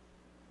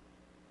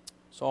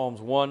 Psalms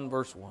 1,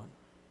 verse 1.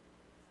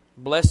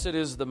 Blessed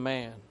is the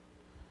man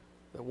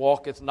that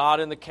walketh not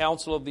in the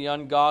counsel of the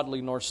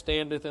ungodly, nor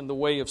standeth in the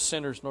way of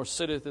sinners, nor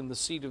sitteth in the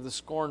seat of the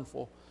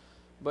scornful.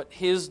 But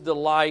his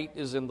delight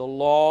is in the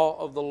law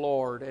of the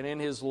Lord, and in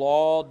his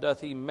law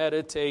doth he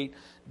meditate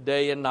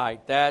day and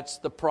night. That's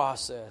the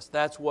process.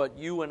 That's what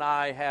you and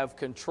I have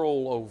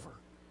control over.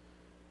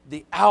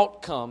 The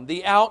outcome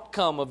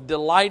of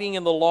delighting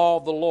in the law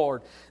of the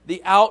Lord,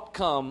 the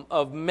outcome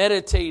of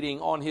meditating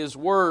on His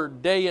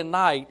Word day and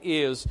night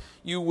is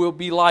you will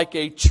be like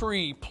a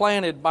tree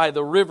planted by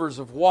the rivers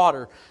of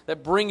water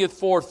that bringeth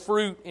forth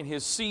fruit in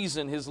his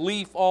season. His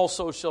leaf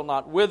also shall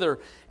not wither,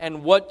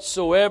 and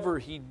whatsoever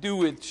he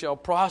doeth shall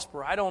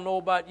prosper. I don't know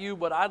about you,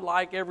 but I'd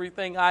like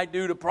everything I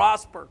do to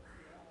prosper.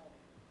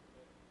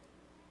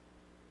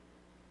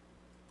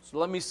 So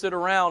let me sit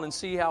around and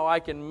see how I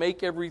can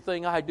make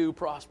everything I do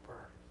prosper.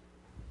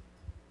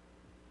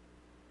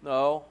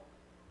 No.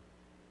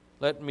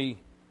 Let me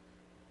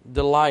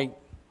delight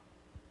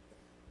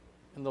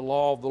in the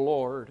law of the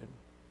Lord, and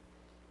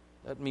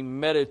let me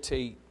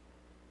meditate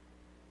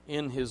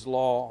in His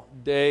law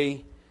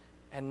day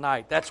and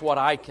night. That's what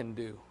I can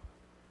do.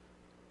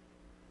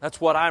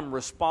 That's what I'm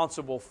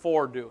responsible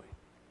for doing.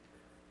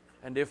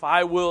 And if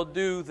I will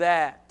do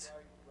that,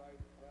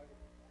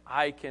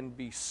 I can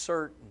be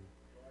certain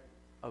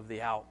of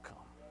the outcome.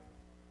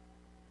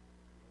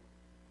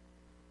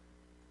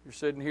 You're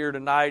sitting here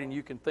tonight and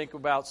you can think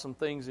about some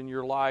things in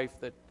your life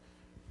that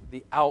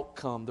the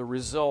outcome, the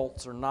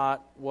results are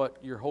not what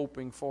you're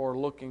hoping for,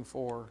 looking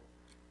for.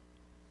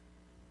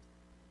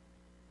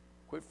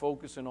 Quit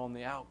focusing on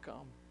the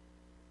outcome.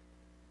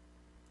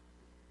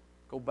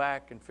 Go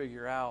back and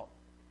figure out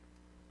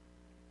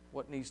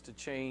what needs to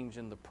change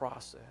in the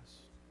process.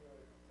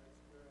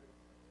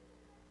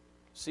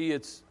 See,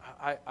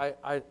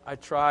 I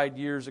tried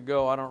years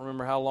ago, I don't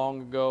remember how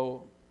long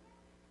ago,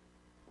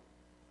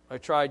 I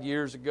tried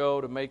years ago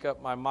to make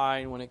up my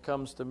mind when it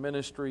comes to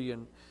ministry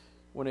and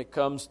when it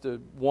comes to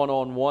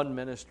one-on-one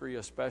ministry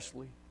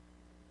especially.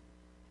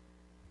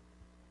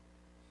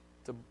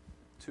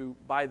 To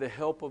by the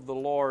help of the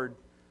Lord,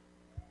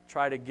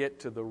 try to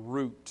get to the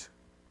root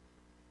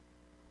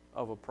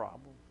of a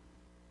problem.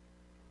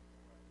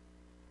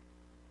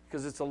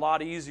 Because it's a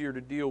lot easier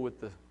to deal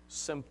with the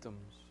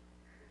symptoms.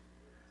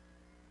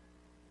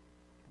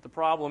 The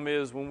problem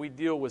is when we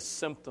deal with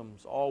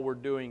symptoms, all we're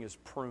doing is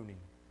pruning.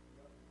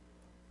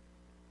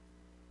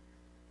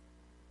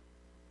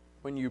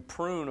 When you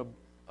prune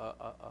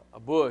a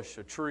bush,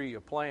 a tree,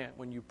 a plant,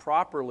 when you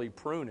properly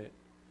prune it,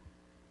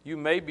 you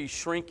may be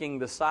shrinking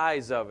the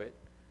size of it,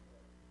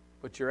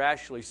 but you're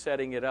actually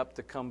setting it up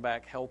to come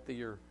back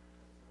healthier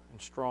and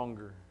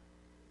stronger.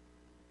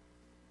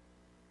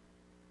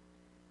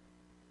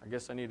 I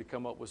guess I need to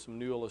come up with some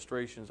new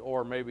illustrations,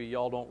 or maybe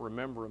y'all don't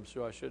remember them,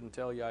 so I shouldn't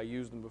tell you I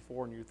used them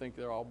before and you think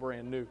they're all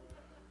brand new.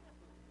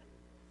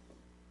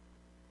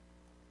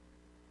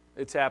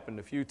 It's happened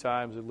a few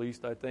times at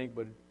least, I think,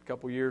 but a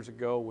couple years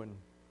ago when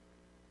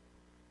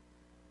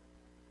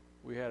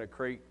we had a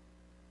crepe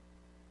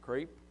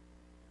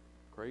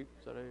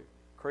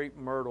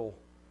myrtle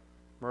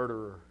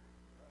murderer.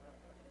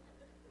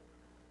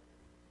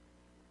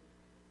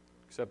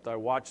 Except I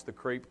watched the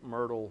crepe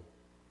myrtle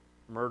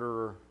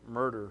murderer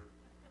murder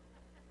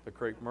the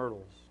crepe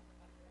myrtles.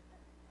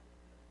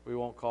 We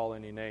won't call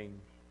any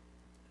names.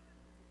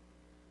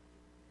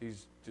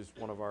 He's just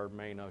one of our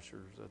main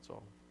ushers, that's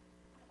all.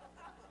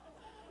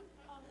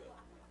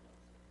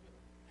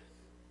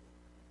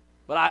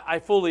 But I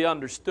fully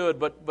understood,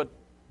 but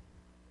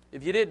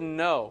if you didn't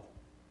know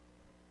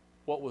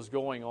what was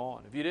going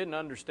on, if you didn't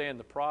understand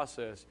the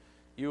process,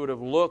 you would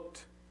have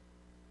looked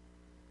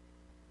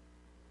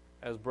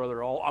as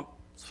Brother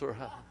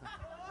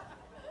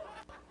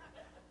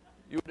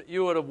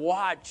you would have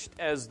watched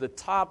as the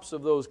tops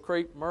of those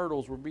crepe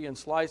myrtles were being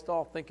sliced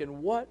off,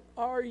 thinking, what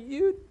are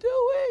you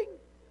doing?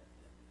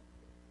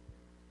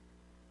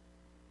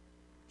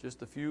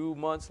 Just a few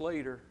months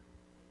later,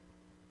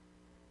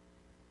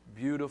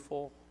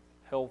 beautiful,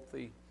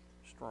 healthy,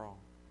 strong.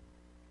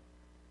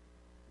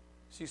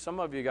 See,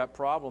 some of you got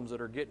problems that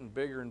are getting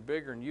bigger and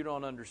bigger, and you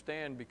don't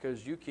understand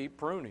because you keep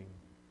pruning.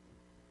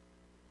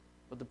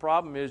 But the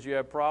problem is you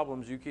have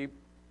problems, you keep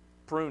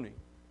pruning.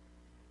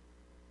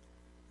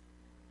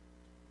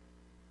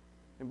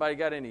 Anybody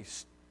got any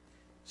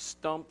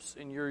stumps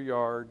in your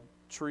yard,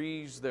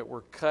 trees that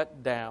were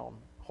cut down?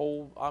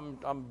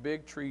 I'm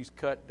big trees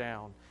cut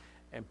down,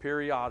 and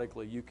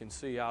periodically you can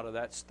see out of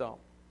that stump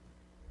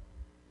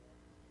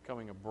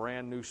coming a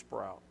brand new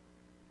sprout.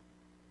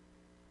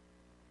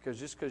 Because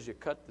just because you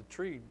cut the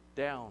tree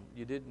down,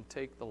 you didn't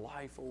take the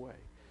life away.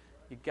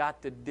 You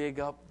got to dig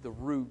up the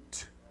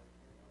root.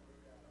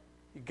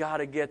 You got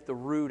to get the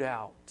root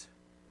out.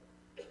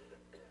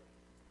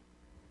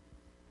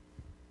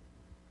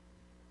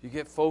 You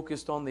get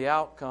focused on the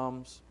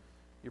outcomes,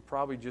 you're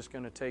probably just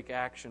going to take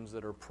actions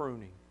that are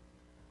pruning.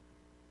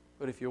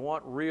 But if you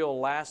want real,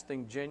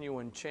 lasting,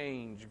 genuine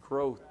change,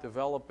 growth,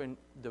 development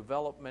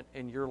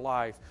in your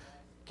life,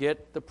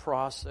 get the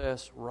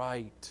process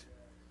right,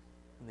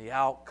 and the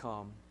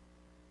outcome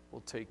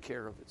will take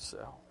care of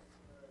itself.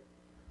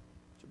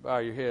 Would you bow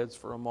your heads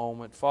for a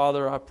moment?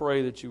 Father, I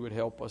pray that you would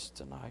help us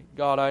tonight.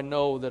 God, I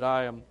know that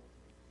I am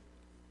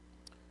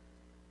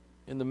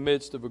in the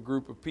midst of a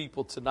group of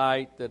people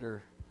tonight that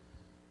are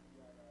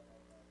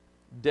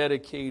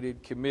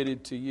dedicated,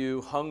 committed to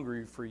you,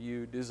 hungry for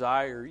you,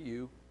 desire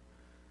you.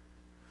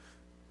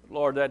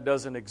 Lord, that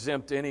doesn't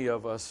exempt any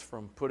of us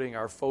from putting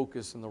our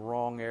focus in the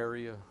wrong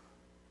area.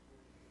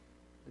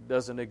 It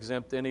doesn't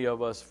exempt any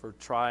of us for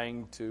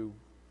trying to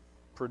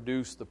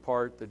produce the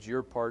part that's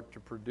your part to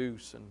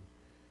produce and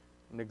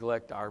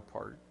neglect our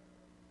part.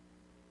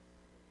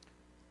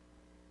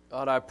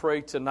 God, I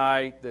pray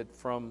tonight that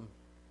from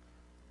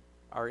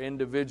our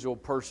individual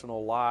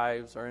personal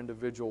lives, our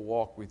individual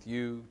walk with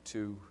you,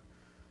 to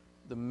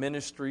the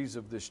ministries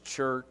of this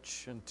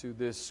church and to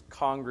this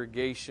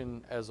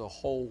congregation as a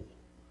whole,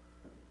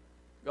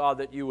 God,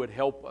 that you would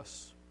help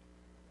us.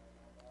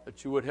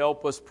 That you would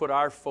help us put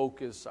our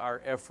focus,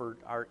 our effort,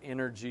 our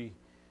energy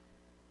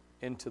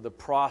into the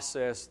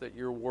process that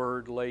your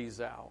word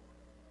lays out.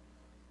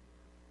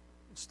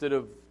 Instead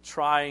of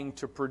trying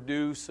to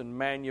produce and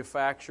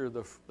manufacture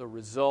the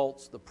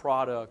results, the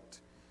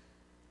product,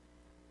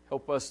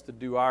 help us to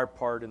do our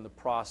part in the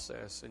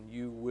process, and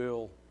you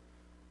will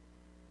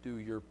do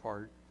your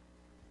part.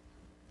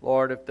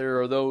 Lord, if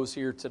there are those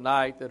here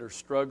tonight that are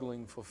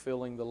struggling,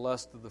 fulfilling the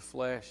lust of the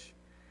flesh,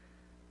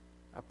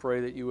 I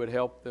pray that you would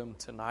help them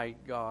tonight,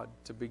 God,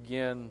 to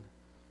begin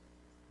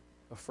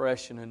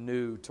afresh and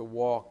anew to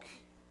walk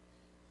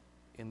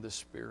in the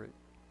Spirit,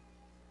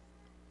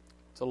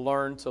 to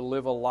learn to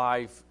live a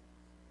life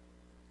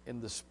in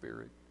the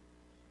Spirit,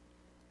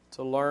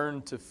 to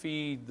learn to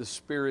feed the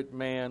Spirit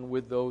man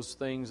with those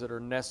things that are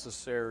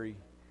necessary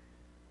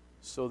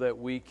so that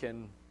we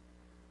can,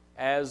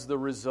 as the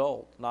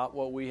result, not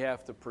what we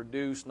have to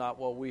produce, not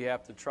what we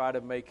have to try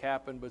to make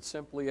happen, but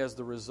simply as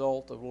the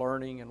result of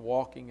learning and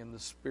walking in the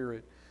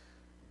Spirit,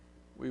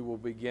 we will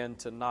begin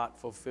to not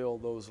fulfill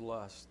those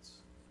lusts.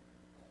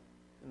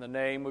 In the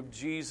name of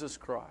Jesus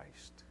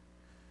Christ.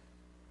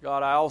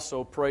 God, I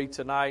also pray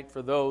tonight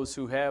for those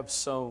who have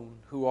sown,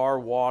 who are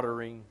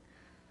watering,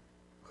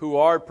 who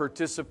are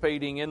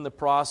participating in the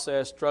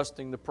process,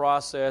 trusting the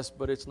process,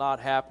 but it's not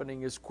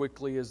happening as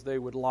quickly as they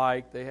would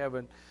like. They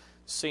haven't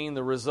seen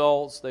the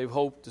results they've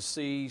hoped to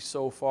see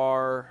so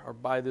far or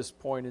by this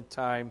point in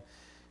time.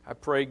 I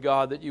pray,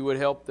 God, that you would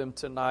help them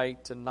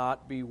tonight to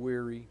not be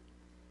weary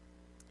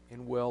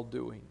in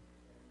well-doing,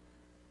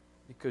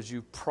 because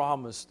you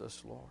promised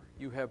us, Lord.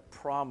 You have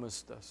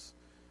promised us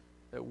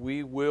that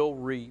we will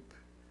reap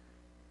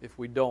if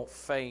we don't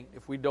faint,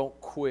 if we don't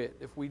quit,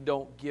 if we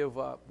don't give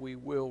up, we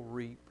will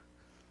reap.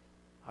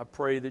 I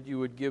pray that you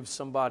would give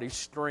somebody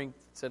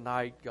strength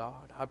tonight,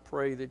 God. I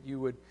pray that you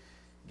would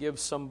give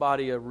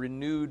somebody a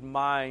renewed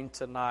mind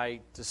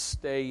tonight to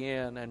stay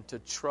in and to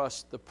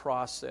trust the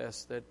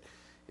process, that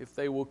if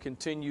they will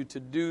continue to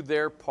do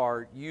their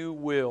part, you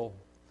will.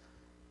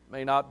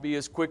 May not be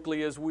as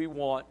quickly as we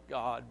want,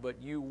 God,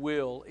 but you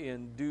will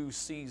in due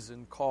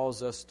season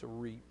cause us to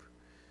reap.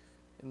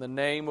 In the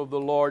name of the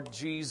Lord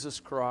Jesus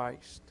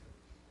Christ,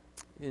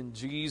 in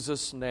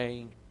Jesus'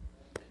 name,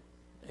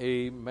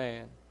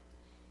 amen.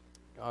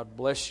 God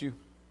bless you.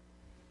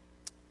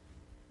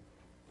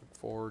 Look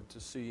forward to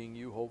seeing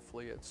you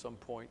hopefully at some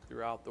point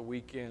throughout the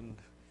weekend,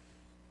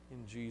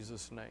 in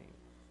Jesus' name.